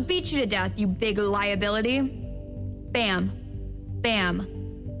 Then I'll beat you to death, you big liability. Bam. Bam.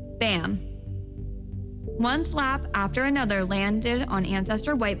 Bam. One slap after another landed on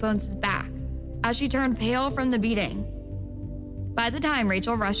Ancestor Whitebones' back as she turned pale from the beating. By the time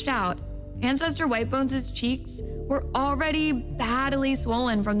Rachel rushed out, Ancestor Whitebones' cheeks were already badly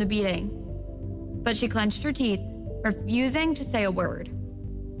swollen from the beating. But she clenched her teeth, refusing to say a word.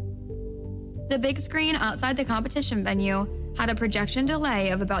 The big screen outside the competition venue had a projection delay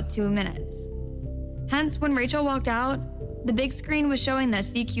of about 2 minutes. Hence, when Rachel walked out, the big screen was showing that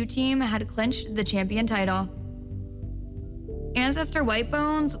CQ team had clinched the champion title. Ancestor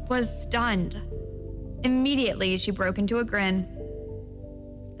Whitebones was stunned. Immediately, she broke into a grin.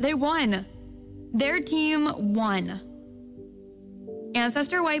 They won. Their team won.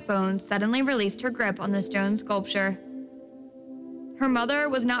 Ancestor Whitebones suddenly released her grip on the stone sculpture. Her mother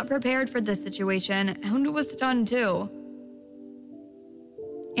was not prepared for this situation and was stunned too.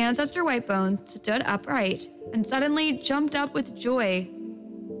 Ancestor Whitebones stood upright and suddenly jumped up with joy.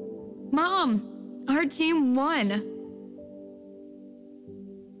 Mom, our team won.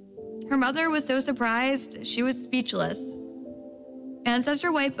 Her mother was so surprised, she was speechless.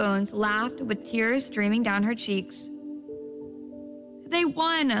 Ancestor Whitebones laughed with tears streaming down her cheeks. They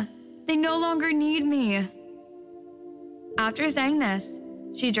won. They no longer need me. After saying this,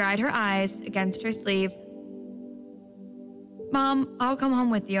 she dried her eyes against her sleeve. Mom, I'll come home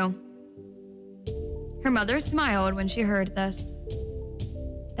with you. Her mother smiled when she heard this.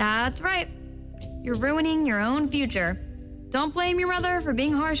 That's right. You're ruining your own future. Don't blame your mother for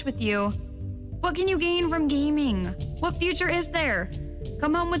being harsh with you. What can you gain from gaming? What future is there?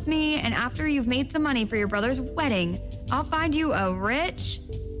 Come home with me, and after you've made some money for your brother's wedding, I'll find you a rich...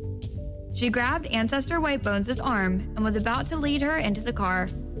 She grabbed Ancestor Whitebones' arm and was about to lead her into the car.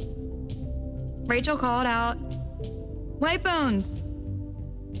 Rachel called out, Whitebones!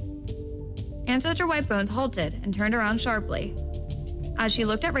 Ancestor Whitebones halted and turned around sharply. As she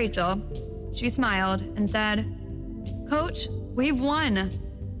looked at Rachel, she smiled and said, Coach, we've won.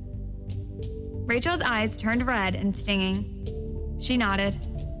 Rachel's eyes turned red and stinging. She nodded.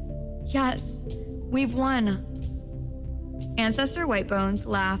 Yes, we've won. Ancestor Whitebones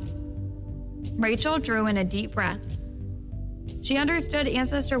laughed. Rachel drew in a deep breath. She understood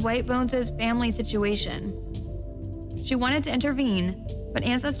Ancestor Whitebones' family situation. She wanted to intervene, but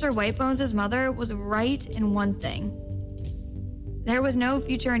Ancestor Whitebones' mother was right in one thing. There was no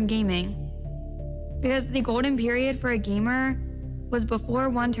future in gaming, because the golden period for a gamer was before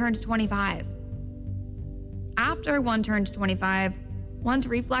one turned 25. After one turned 25, one's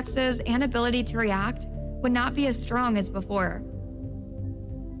reflexes and ability to react would not be as strong as before.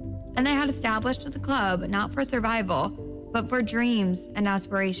 And they had established the club not for survival, but for dreams and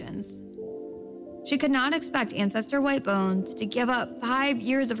aspirations. She could not expect Ancestor Whitebones to give up 5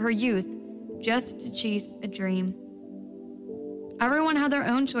 years of her youth just to chase a dream. Everyone had their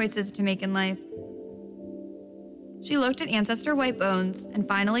own choices to make in life. She looked at Ancestor Whitebones and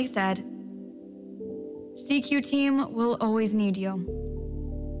finally said, CQ team will always need you.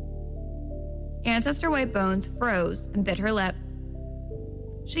 Ancestor Whitebones froze and bit her lip.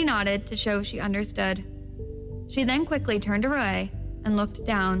 She nodded to show she understood. She then quickly turned away and looked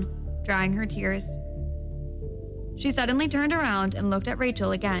down, drying her tears. She suddenly turned around and looked at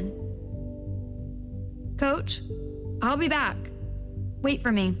Rachel again. Coach, I'll be back. Wait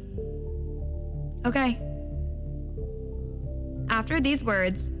for me. Okay. After these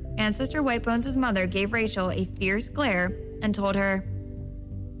words, Ancestor Whitebones' mother gave Rachel a fierce glare and told her,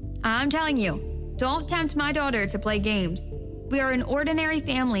 I'm telling you, don't tempt my daughter to play games. We are an ordinary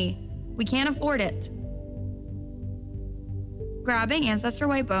family. We can't afford it. Grabbing Ancestor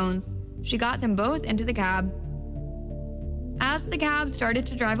Whitebones, she got them both into the cab. As the cab started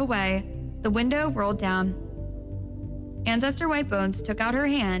to drive away, the window rolled down. Ancestor Whitebones took out her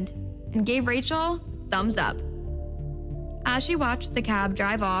hand and gave Rachel thumbs up. As she watched the cab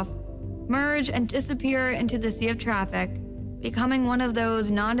drive off, merge and disappear into the sea of traffic, becoming one of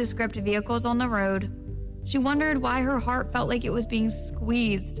those nondescript vehicles on the road, she wondered why her heart felt like it was being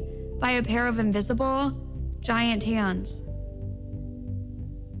squeezed by a pair of invisible, giant hands.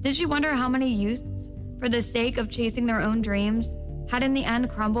 Did she wonder how many youths, for the sake of chasing their own dreams, had in the end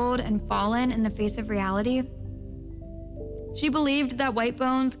crumbled and fallen in the face of reality? She believed that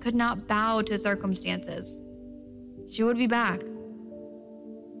Whitebones could not bow to circumstances. She would be back,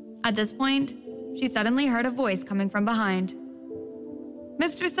 At this point, she suddenly heard a voice coming from behind.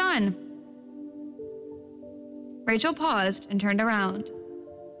 "Mr. Sun!" Rachel paused and turned around.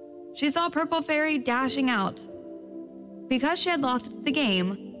 She saw Purple Fairy dashing out. Because she had lost the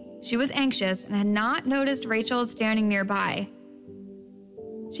game, she was anxious and had not noticed Rachel standing nearby.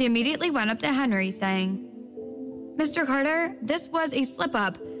 She immediately went up to Henry, saying, "Mr. Carter, this was a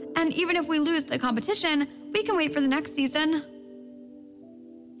slip-up, and even if we lose the competition, we can wait for the next season."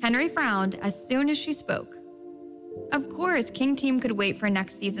 Henry frowned as soon as she spoke. Of course, King Team could wait for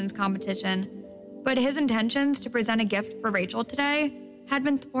next season's competition, but his intentions to present a gift for Rachel today had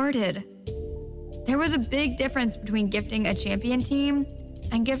been thwarted. There was a big difference between gifting a champion team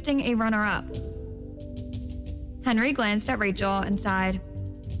and gifting a runner-up. Henry glanced at Rachel and sighed.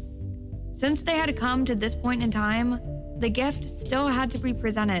 Since they had come to this point in time, the gift still had to be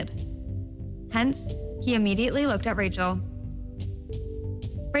presented. Hence, he immediately looked at Rachel.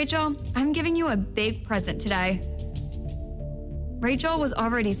 "Rachel, I'm giving you a big present today." Rachel was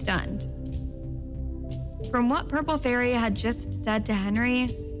already stunned. From what Purple Fairy had just said to Henry,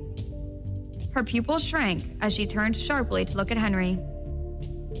 her pupils shrank as she turned sharply to look at Henry.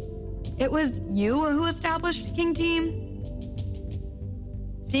 "It was you who established King Team?"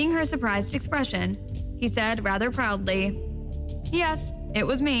 Seeing her surprised expression, he said rather proudly, "Yes, it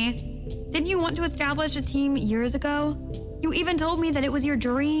was me. Didn't you want to establish a team years ago? You even told me that it was your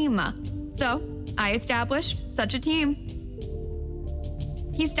dream. So, I established such a team."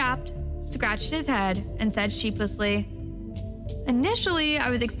 He stopped, scratched his head, and said sheepishly, "Initially, I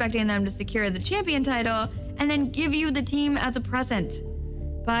was expecting them to secure the champion title and then give you the team as a present.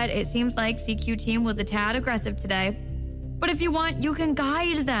 But it seems like CQ Team was a tad aggressive today. But if you want, you can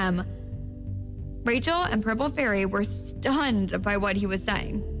guide them." Rachel and Purple Fairy were stunned by what he was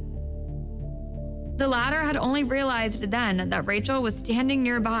saying. The latter had only realized then that Rachel was standing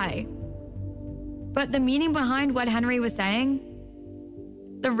nearby. But the meaning behind what Henry was saying,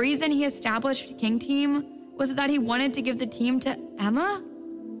 the reason he established King Team was that he wanted to give the team to Emma?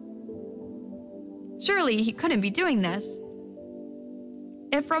 Surely he couldn't be doing this.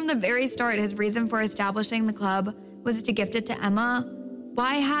 If from the very start his reason for establishing the club was to gift it to Emma,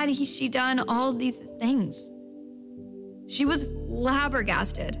 why had she done all these things? She was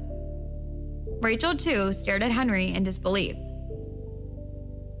flabbergasted. Rachel, too, stared at Henry in disbelief.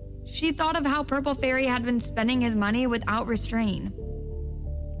 She thought of how Purple Fairy had been spending his money without restraint.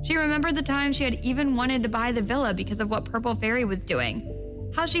 She remembered the time she had even wanted to buy the villa because of what Purple Fairy was doing,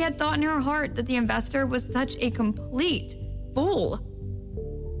 how she had thought in her heart that the investor was such a complete fool.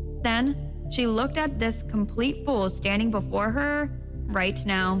 Then, she looked at this complete fool standing before her right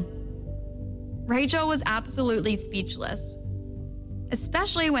now. Rachel was absolutely speechless,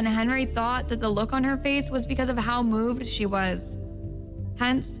 especially when Henry thought that the look on her face was because of how moved she was.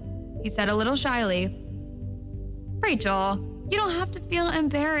 Hence, he said a little shyly, "Rachel, you don't have to feel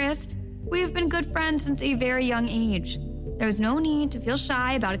embarrassed. We have been good friends since a very young age. There's no need to feel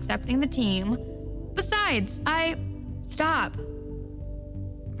shy about accepting the team. Besides, Stop."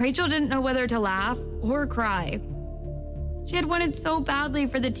 Rachel didn't know whether to laugh or cry. She had wanted so badly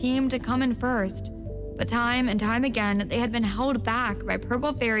for the team to come in first, but time and time again, they had been held back by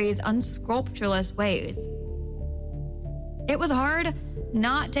Purple Fairy's unscrupulous ways. It was hard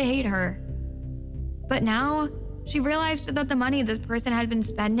not to hate her. But now, she realized that the money this person had been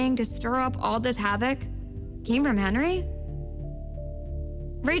spending to stir up all this havoc came from Henry.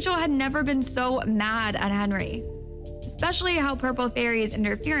 Rachel had never been so mad at Henry, especially how Purple Fairy's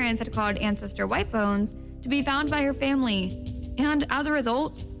interference had caused Ancestor Whitebones to be found by her family, and as a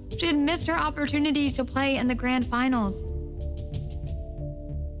result, she had missed her opportunity to play in the grand finals.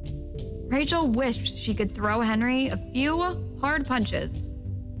 Rachel wished she could throw Henry a few hard punches.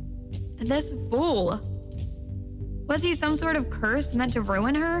 This fool. Was he some sort of curse meant to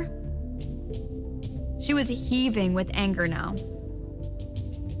ruin her? She was heaving with anger now.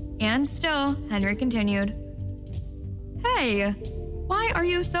 And still, Henry continued, "Hey, why are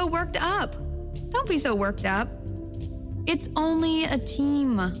you so worked up? Don't be so worked up. It's only a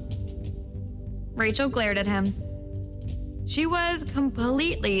team." Rachel glared at him. She was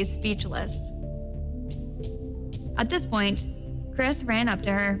completely speechless. At this point, Chris ran up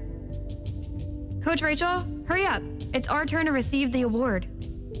to her. "Coach Rachel, hurry up. It's our turn to receive the award."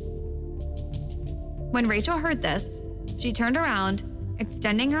 When Rachel heard this, she turned around,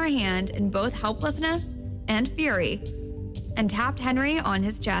 extending her hand in both helplessness and fury, and tapped Henry on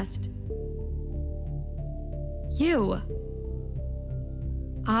his chest. "You.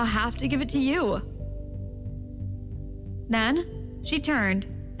 I'll have to give it to you." Then she turned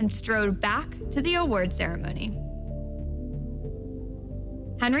and strode back to the award ceremony.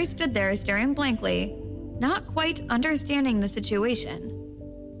 Henry stood there staring blankly, not quite understanding the situation.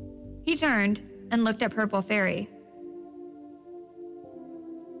 He turned and looked at Purple Fairy.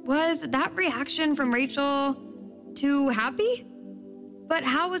 Was that reaction from Rachel too happy? But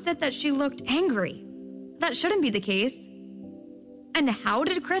how was it that she looked angry? That shouldn't be the case. And how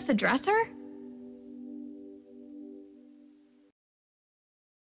did Chris address her?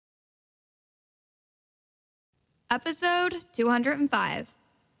 Episode 205.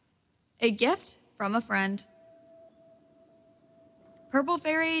 A gift from a friend. Purple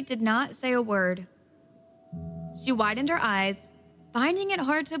Fairy did not say a word. She widened her eyes, finding it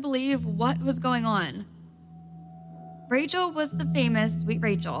hard to believe what was going on. Rachel was the famous Sweet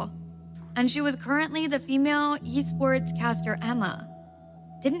Rachel, and she was currently the female esports caster Emma.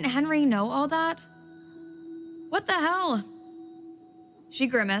 Didn't Henry know all that? What the hell? She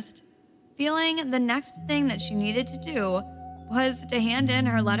grimaced, feeling the next thing that she needed to do was to hand in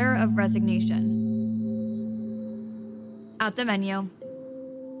her letter of resignation. At the venue,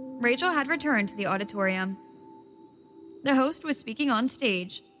 Rachel had returned to the auditorium. The host was speaking on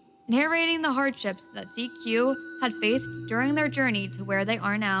stage, narrating the hardships that CQ had faced during their journey to where they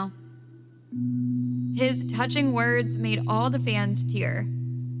are now. His touching words made all the fans tear.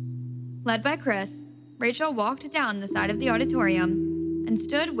 Led by Chris, Rachel walked down the side of the auditorium and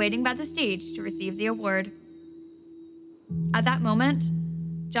stood waiting by the stage to receive the award. At that moment,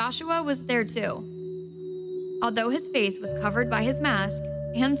 Joshua was there too. Although his face was covered by his mask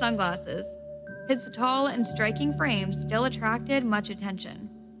and sunglasses, his tall and striking frame still attracted much attention.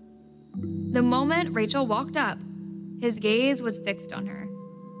 The moment Rachel walked up, his gaze was fixed on her.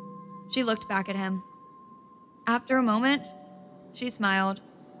 She looked back at him. After a moment, she smiled.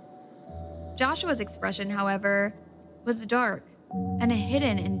 Joshua's expression, however, was dark and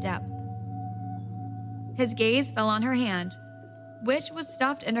hidden in depth. His gaze fell on her hand, which was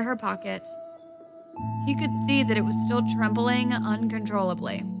stuffed into her pocket. He could see that it was still trembling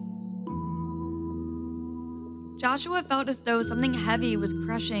uncontrollably. Joshua felt as though something heavy was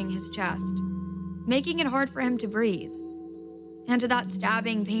crushing his chest, making it hard for him to breathe. And to that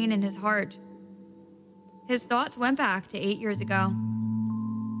stabbing pain in his heart, his thoughts went back to 8 years ago.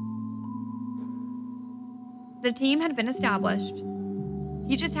 The team had been established.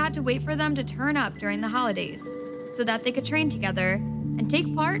 He just had to wait for them to turn up during the holidays so that they could train together and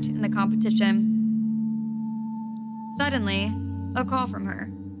take part in the competition. Suddenly, a call from her.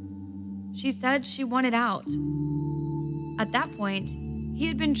 She said she wanted out. At that point, he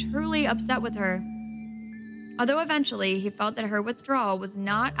had been truly upset with her. Although eventually he felt that her withdrawal was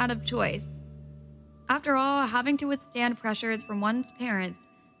not out of choice. After all, having to withstand pressures from one's parents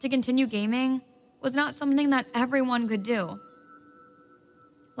to continue gaming was not something that everyone could do.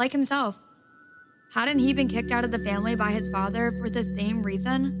 Like himself, hadn't he been kicked out of the family by his father for the same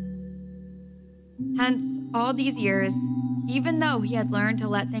reason? Hence, all these years, even though he had learned to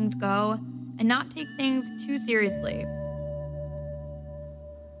let things go and not take things too seriously,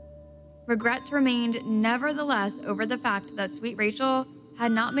 regrets remained nevertheless over the fact that Sweet Rachel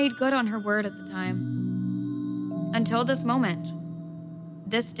had not made good on her word at the time. Until this moment,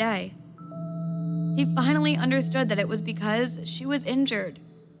 this day, he finally understood that it was because she was injured.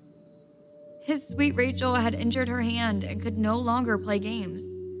 His Sweet Rachel had injured her hand and could no longer play games,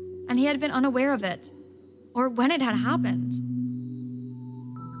 and he had been unaware of it, or when it had happened.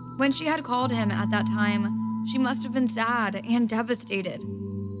 When she had called him at that time, she must have been sad and devastated,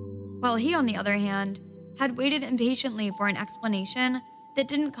 while he, on the other hand, had waited impatiently for an explanation that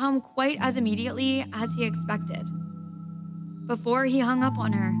didn't come quite as immediately as he expected. Before he hung up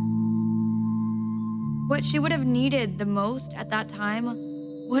on her, what she would have needed the most at that time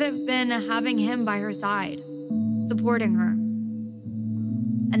would have been having him by her side, supporting her.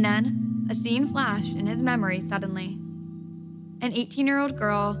 And then, a scene flashed in his memory suddenly. An 18-year-old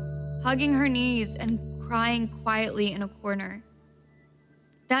girl hugging her knees and crying quietly in a corner.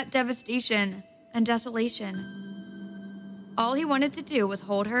 That devastation and desolation. All he wanted to do was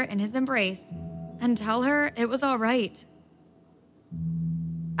hold her in his embrace and tell her it was all right.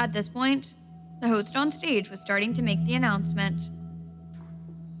 At this point, the host on stage was starting to make the announcement.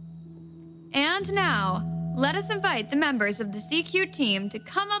 And now, let us invite the members of the CQ team to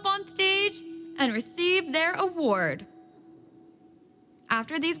come up on stage and receive their award.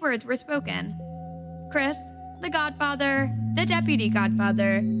 After these words were spoken, Chris, the Godfather, the Deputy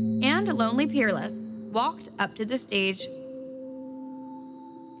Godfather, and Lonely Peerless walked up to the stage.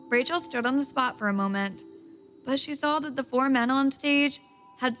 Rachel stood on the spot for a moment, but she saw that the 4 men on stage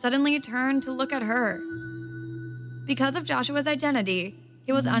had suddenly turned to look at her. Because of Joshua's identity,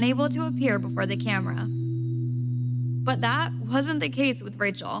 he was unable to appear before the camera. But that wasn't the case with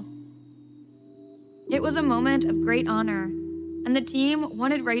Rachel. It was a moment of great honor, and the team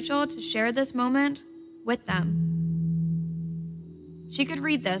wanted Rachel to share this moment with them. She could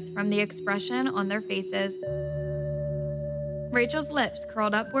read this from the expression on their faces. Rachel's lips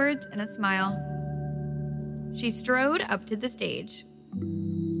curled upwards in a smile. She strode up to the stage.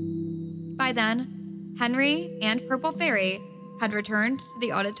 By then, Henry and Purple Fairy had returned to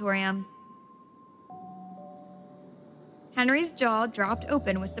the auditorium. Henry's jaw dropped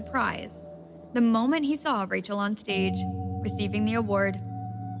open with surprise the moment he saw Rachel on stage, receiving the award.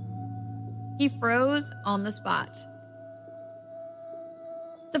 He froze on the spot.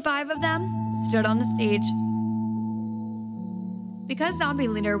 The 5 of them stood on the stage. Because Zombie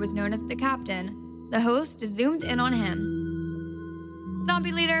Leader was known as the captain, the host zoomed in on him.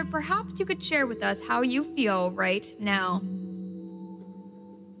 Zombie Leader, perhaps you could share with us how you feel right now.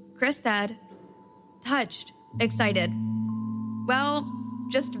 Chris said, touched, excited. Well,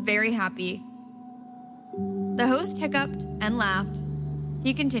 just very happy. The host hiccuped and laughed.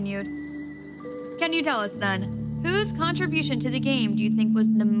 He continued, can you tell us then, whose contribution to the game do you think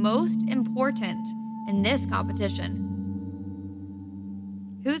was the most important in this competition?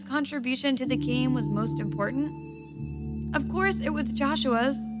 Whose contribution to the game was most important? Of course, it was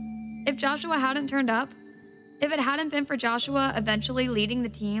Joshua's. If Joshua hadn't turned up, if it hadn't been for Joshua eventually leading the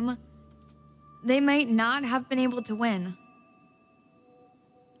team, they might not have been able to win.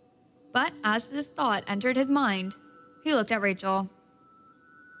 But as this thought entered his mind, he looked at Rachel.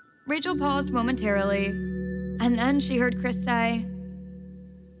 Rachel paused momentarily, and then she heard Chris say,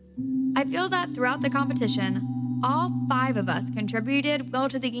 I feel that throughout the competition, all 5 of us contributed well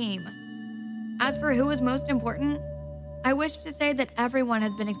to the game. As for who was most important, I wish to say that everyone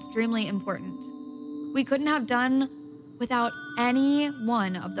has been extremely important. We couldn't have done without any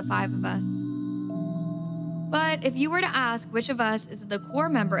one of the 5 of us. But if you were to ask which of us is the core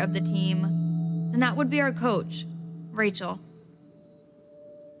member of the team, then that would be our coach, Rachel.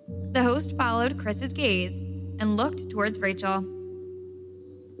 The host followed Chris's gaze and looked towards Rachel.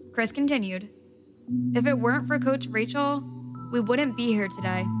 Chris continued, if it weren't for Coach Rachel, we wouldn't be here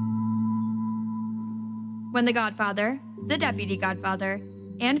today. When the Godfather, the Deputy Godfather,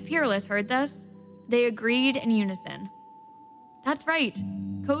 and Peerless heard this, they agreed in unison. That's right.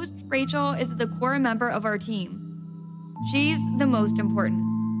 Coach Rachel is the core member of our team. She's the most important.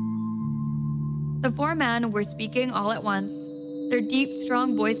 The 4 men were speaking all at once, their deep,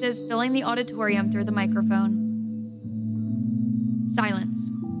 strong voices filling the auditorium through the microphone. Silence.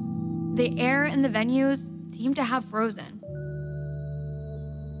 The air in the venues seemed to have frozen.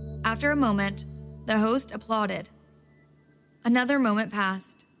 After a moment, the host applauded. Another moment passed.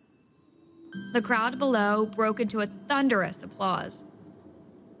 The crowd below broke into a thunderous applause.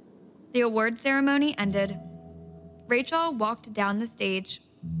 The award ceremony ended. Rachel walked down the stage.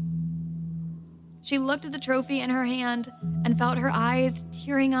 She looked at the trophy in her hand and felt her eyes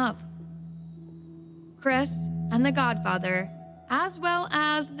tearing up. Chris and the Godfather, as well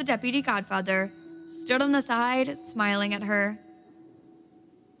as the Deputy Godfather, stood on the side, smiling at her.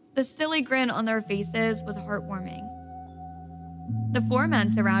 The silly grin on their faces was heartwarming. The 4 men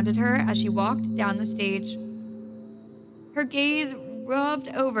surrounded her as she walked down the stage. Her gaze roved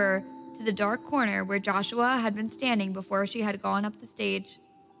over to the dark corner where Joshua had been standing before she had gone up the stage.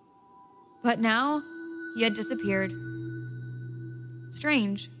 But now, he had disappeared.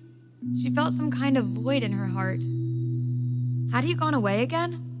 Strange. She felt some kind of void in her heart. Had he gone away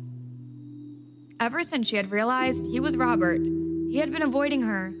again? Ever since she had realized he was Robert, he had been avoiding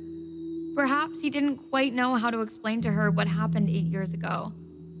her. Perhaps he didn't quite know how to explain to her what happened 8 years ago.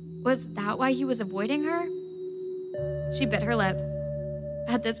 Was that why he was avoiding her? She bit her lip.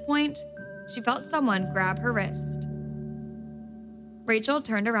 At this point, she felt someone grab her wrist. Rachel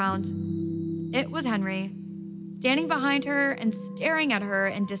turned around. It was Henry, standing behind her and staring at her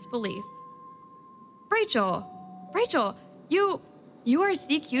in disbelief. Rachel! Rachel, you are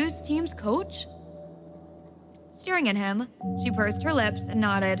CQ's team's coach? Staring at him, she pursed her lips and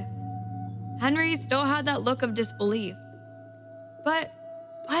nodded. Henry still had that look of disbelief. But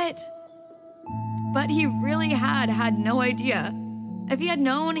he really had no idea. If he had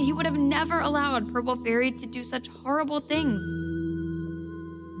known, he would have never allowed Purple Fairy to do such horrible things.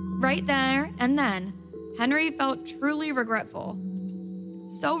 Right there and then, Henry felt truly regretful.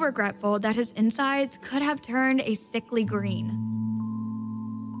 So regretful that his insides could have turned a sickly green.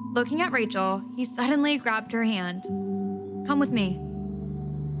 Looking at Rachel, he suddenly grabbed her hand. Come with me.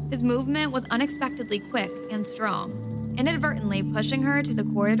 His movement was unexpectedly quick and strong, inadvertently pushing her to the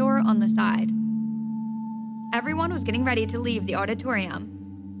corridor on the side. Everyone was getting ready to leave the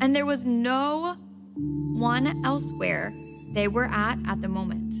auditorium, and there was no one elsewhere they were at the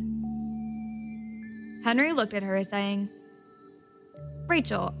moment. Henry looked at her, saying,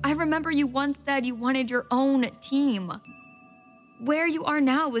 "Rachel, I remember you once said you wanted your own team. Where you are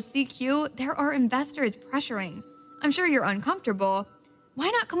now with CQ, there are investors pressuring. I'm sure you're uncomfortable. Why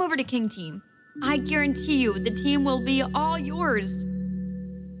not come over to King Team? I guarantee you the team will be all yours."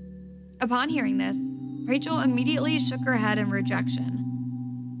 Upon hearing this, Rachel immediately shook her head in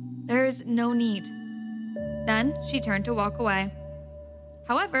rejection. There's no need. Then she turned to walk away.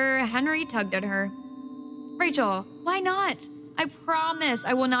 However, Henry tugged at her. "Rachel, why not? I promise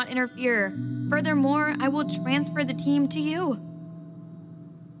I will not interfere. Furthermore, I will transfer the team to you."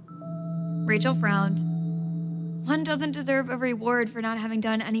 Rachel frowned. "One doesn't deserve a reward for not having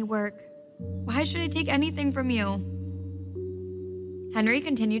done any work. Why should I take anything from you?" Henry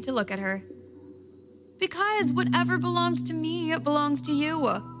continued to look at her. "Because whatever belongs to me, it belongs to you.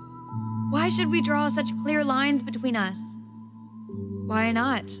 Why should we draw such clear lines between us?" "Why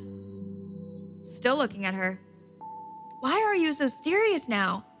not?" Still looking at her. "Why are you so serious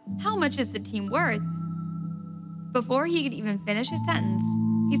now? How much is the team worth?" Before he could even finish his sentence,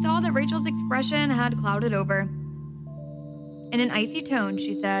 he saw that Rachel's expression had clouded over. In an icy tone,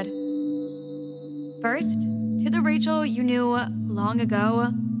 she said, "First, to the Rachel you knew long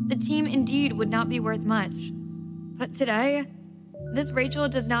ago, the team indeed would not be worth much. But today, this Rachel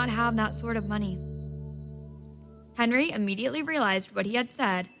does not have that sort of money." Henry immediately realized what he had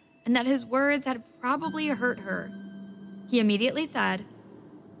said and that his words had probably hurt her. He immediately said,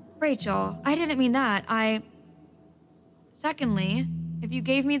 "Rachel, I didn't mean that. Secondly, if you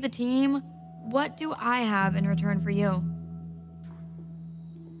gave me the team, what do I have in return for you?"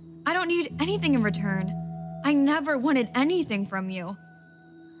 "I don't need anything in return. I never wanted anything from you,"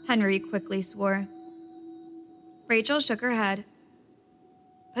 Henry quickly swore. Rachel shook her head.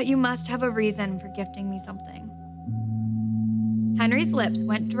 "But you must have a reason for gifting me something." Henry's lips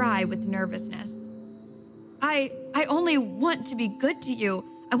went dry with nervousness. I only want to be good to you.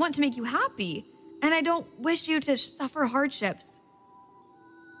 I want to make you happy, and I don't wish you to suffer hardships."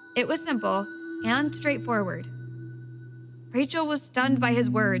 It was simple and straightforward. Rachel was stunned by his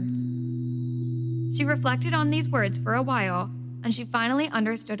words. She reflected on these words for a while, and she finally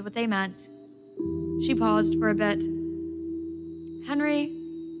understood what they meant. She paused for a bit. "Henry,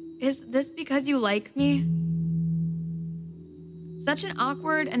 is this because you like me?" Such an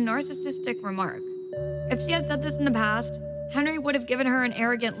awkward and narcissistic remark. If she had said this in the past, Henry would have given her an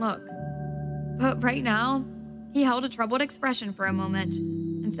arrogant look. But right now, he held a troubled expression for a moment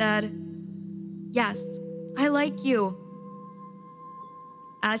and said, "Yes, I like you."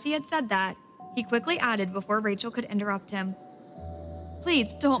 As he had said that, he quickly added before Rachel could interrupt him,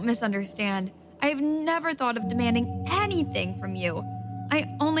 "Please don't misunderstand. I have never thought of demanding anything from you.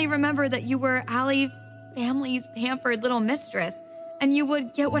 I only remember that you were Allie family's pampered little mistress, and you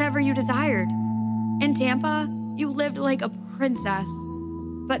would get whatever you desired. In Tampa, you lived like a princess.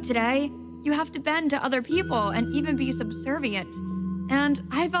 But today, you have to bend to other people and even be subservient. And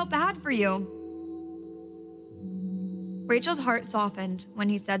I felt bad for you." Rachel's heart softened when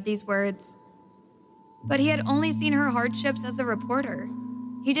he said these words. But he had only seen her hardships as a reporter.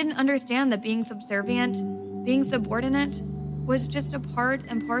 He didn't understand that being subservient, being subordinate, was just a part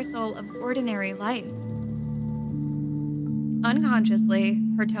and parcel of ordinary life. Unconsciously,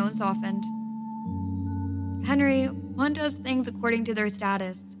 her tone softened. "Henry, one does things according to their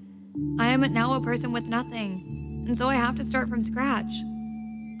status. I am now a person with nothing, and so I have to start from scratch.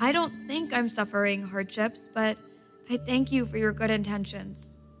 I don't think I'm suffering hardships, but I thank you for your good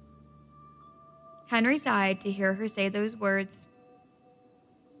intentions." Henry sighed to hear her say those words.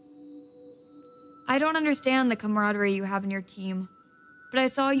 "I don't understand the camaraderie you have in your team, but I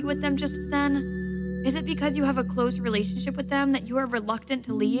saw you with them just then. Is it because you have a close relationship with them that you are reluctant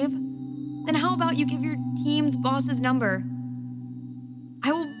to leave? Then how about you give your team's boss's number?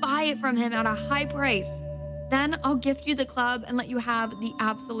 I will buy it from him at a high price. Then I'll gift you the club and let you have the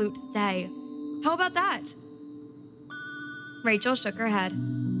absolute say. How about that?" Rachel shook her head.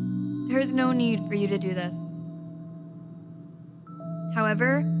 "There is no need for you to do this."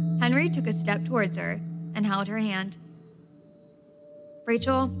 However, Henry took a step towards her and held her hand.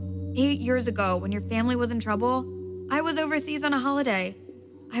 "Rachel, 8 years ago, when your family was in trouble, I was overseas on a holiday.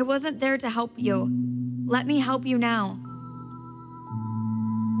 I wasn't there to help you. Let me help you now."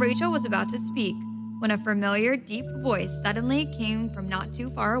 Rachel was about to speak when a familiar, deep voice suddenly came from not too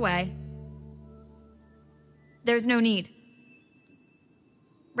far away. "There's no need."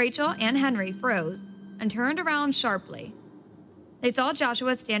 Rachel and Henry froze and turned around sharply. They saw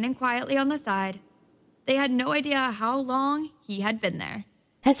Joshua standing quietly on the side. They had no idea how long he had been there.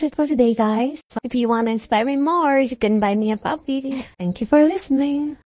 That's it for today, guys. So if you want to inspire me more, you can buy me a puppy. Thank you for listening.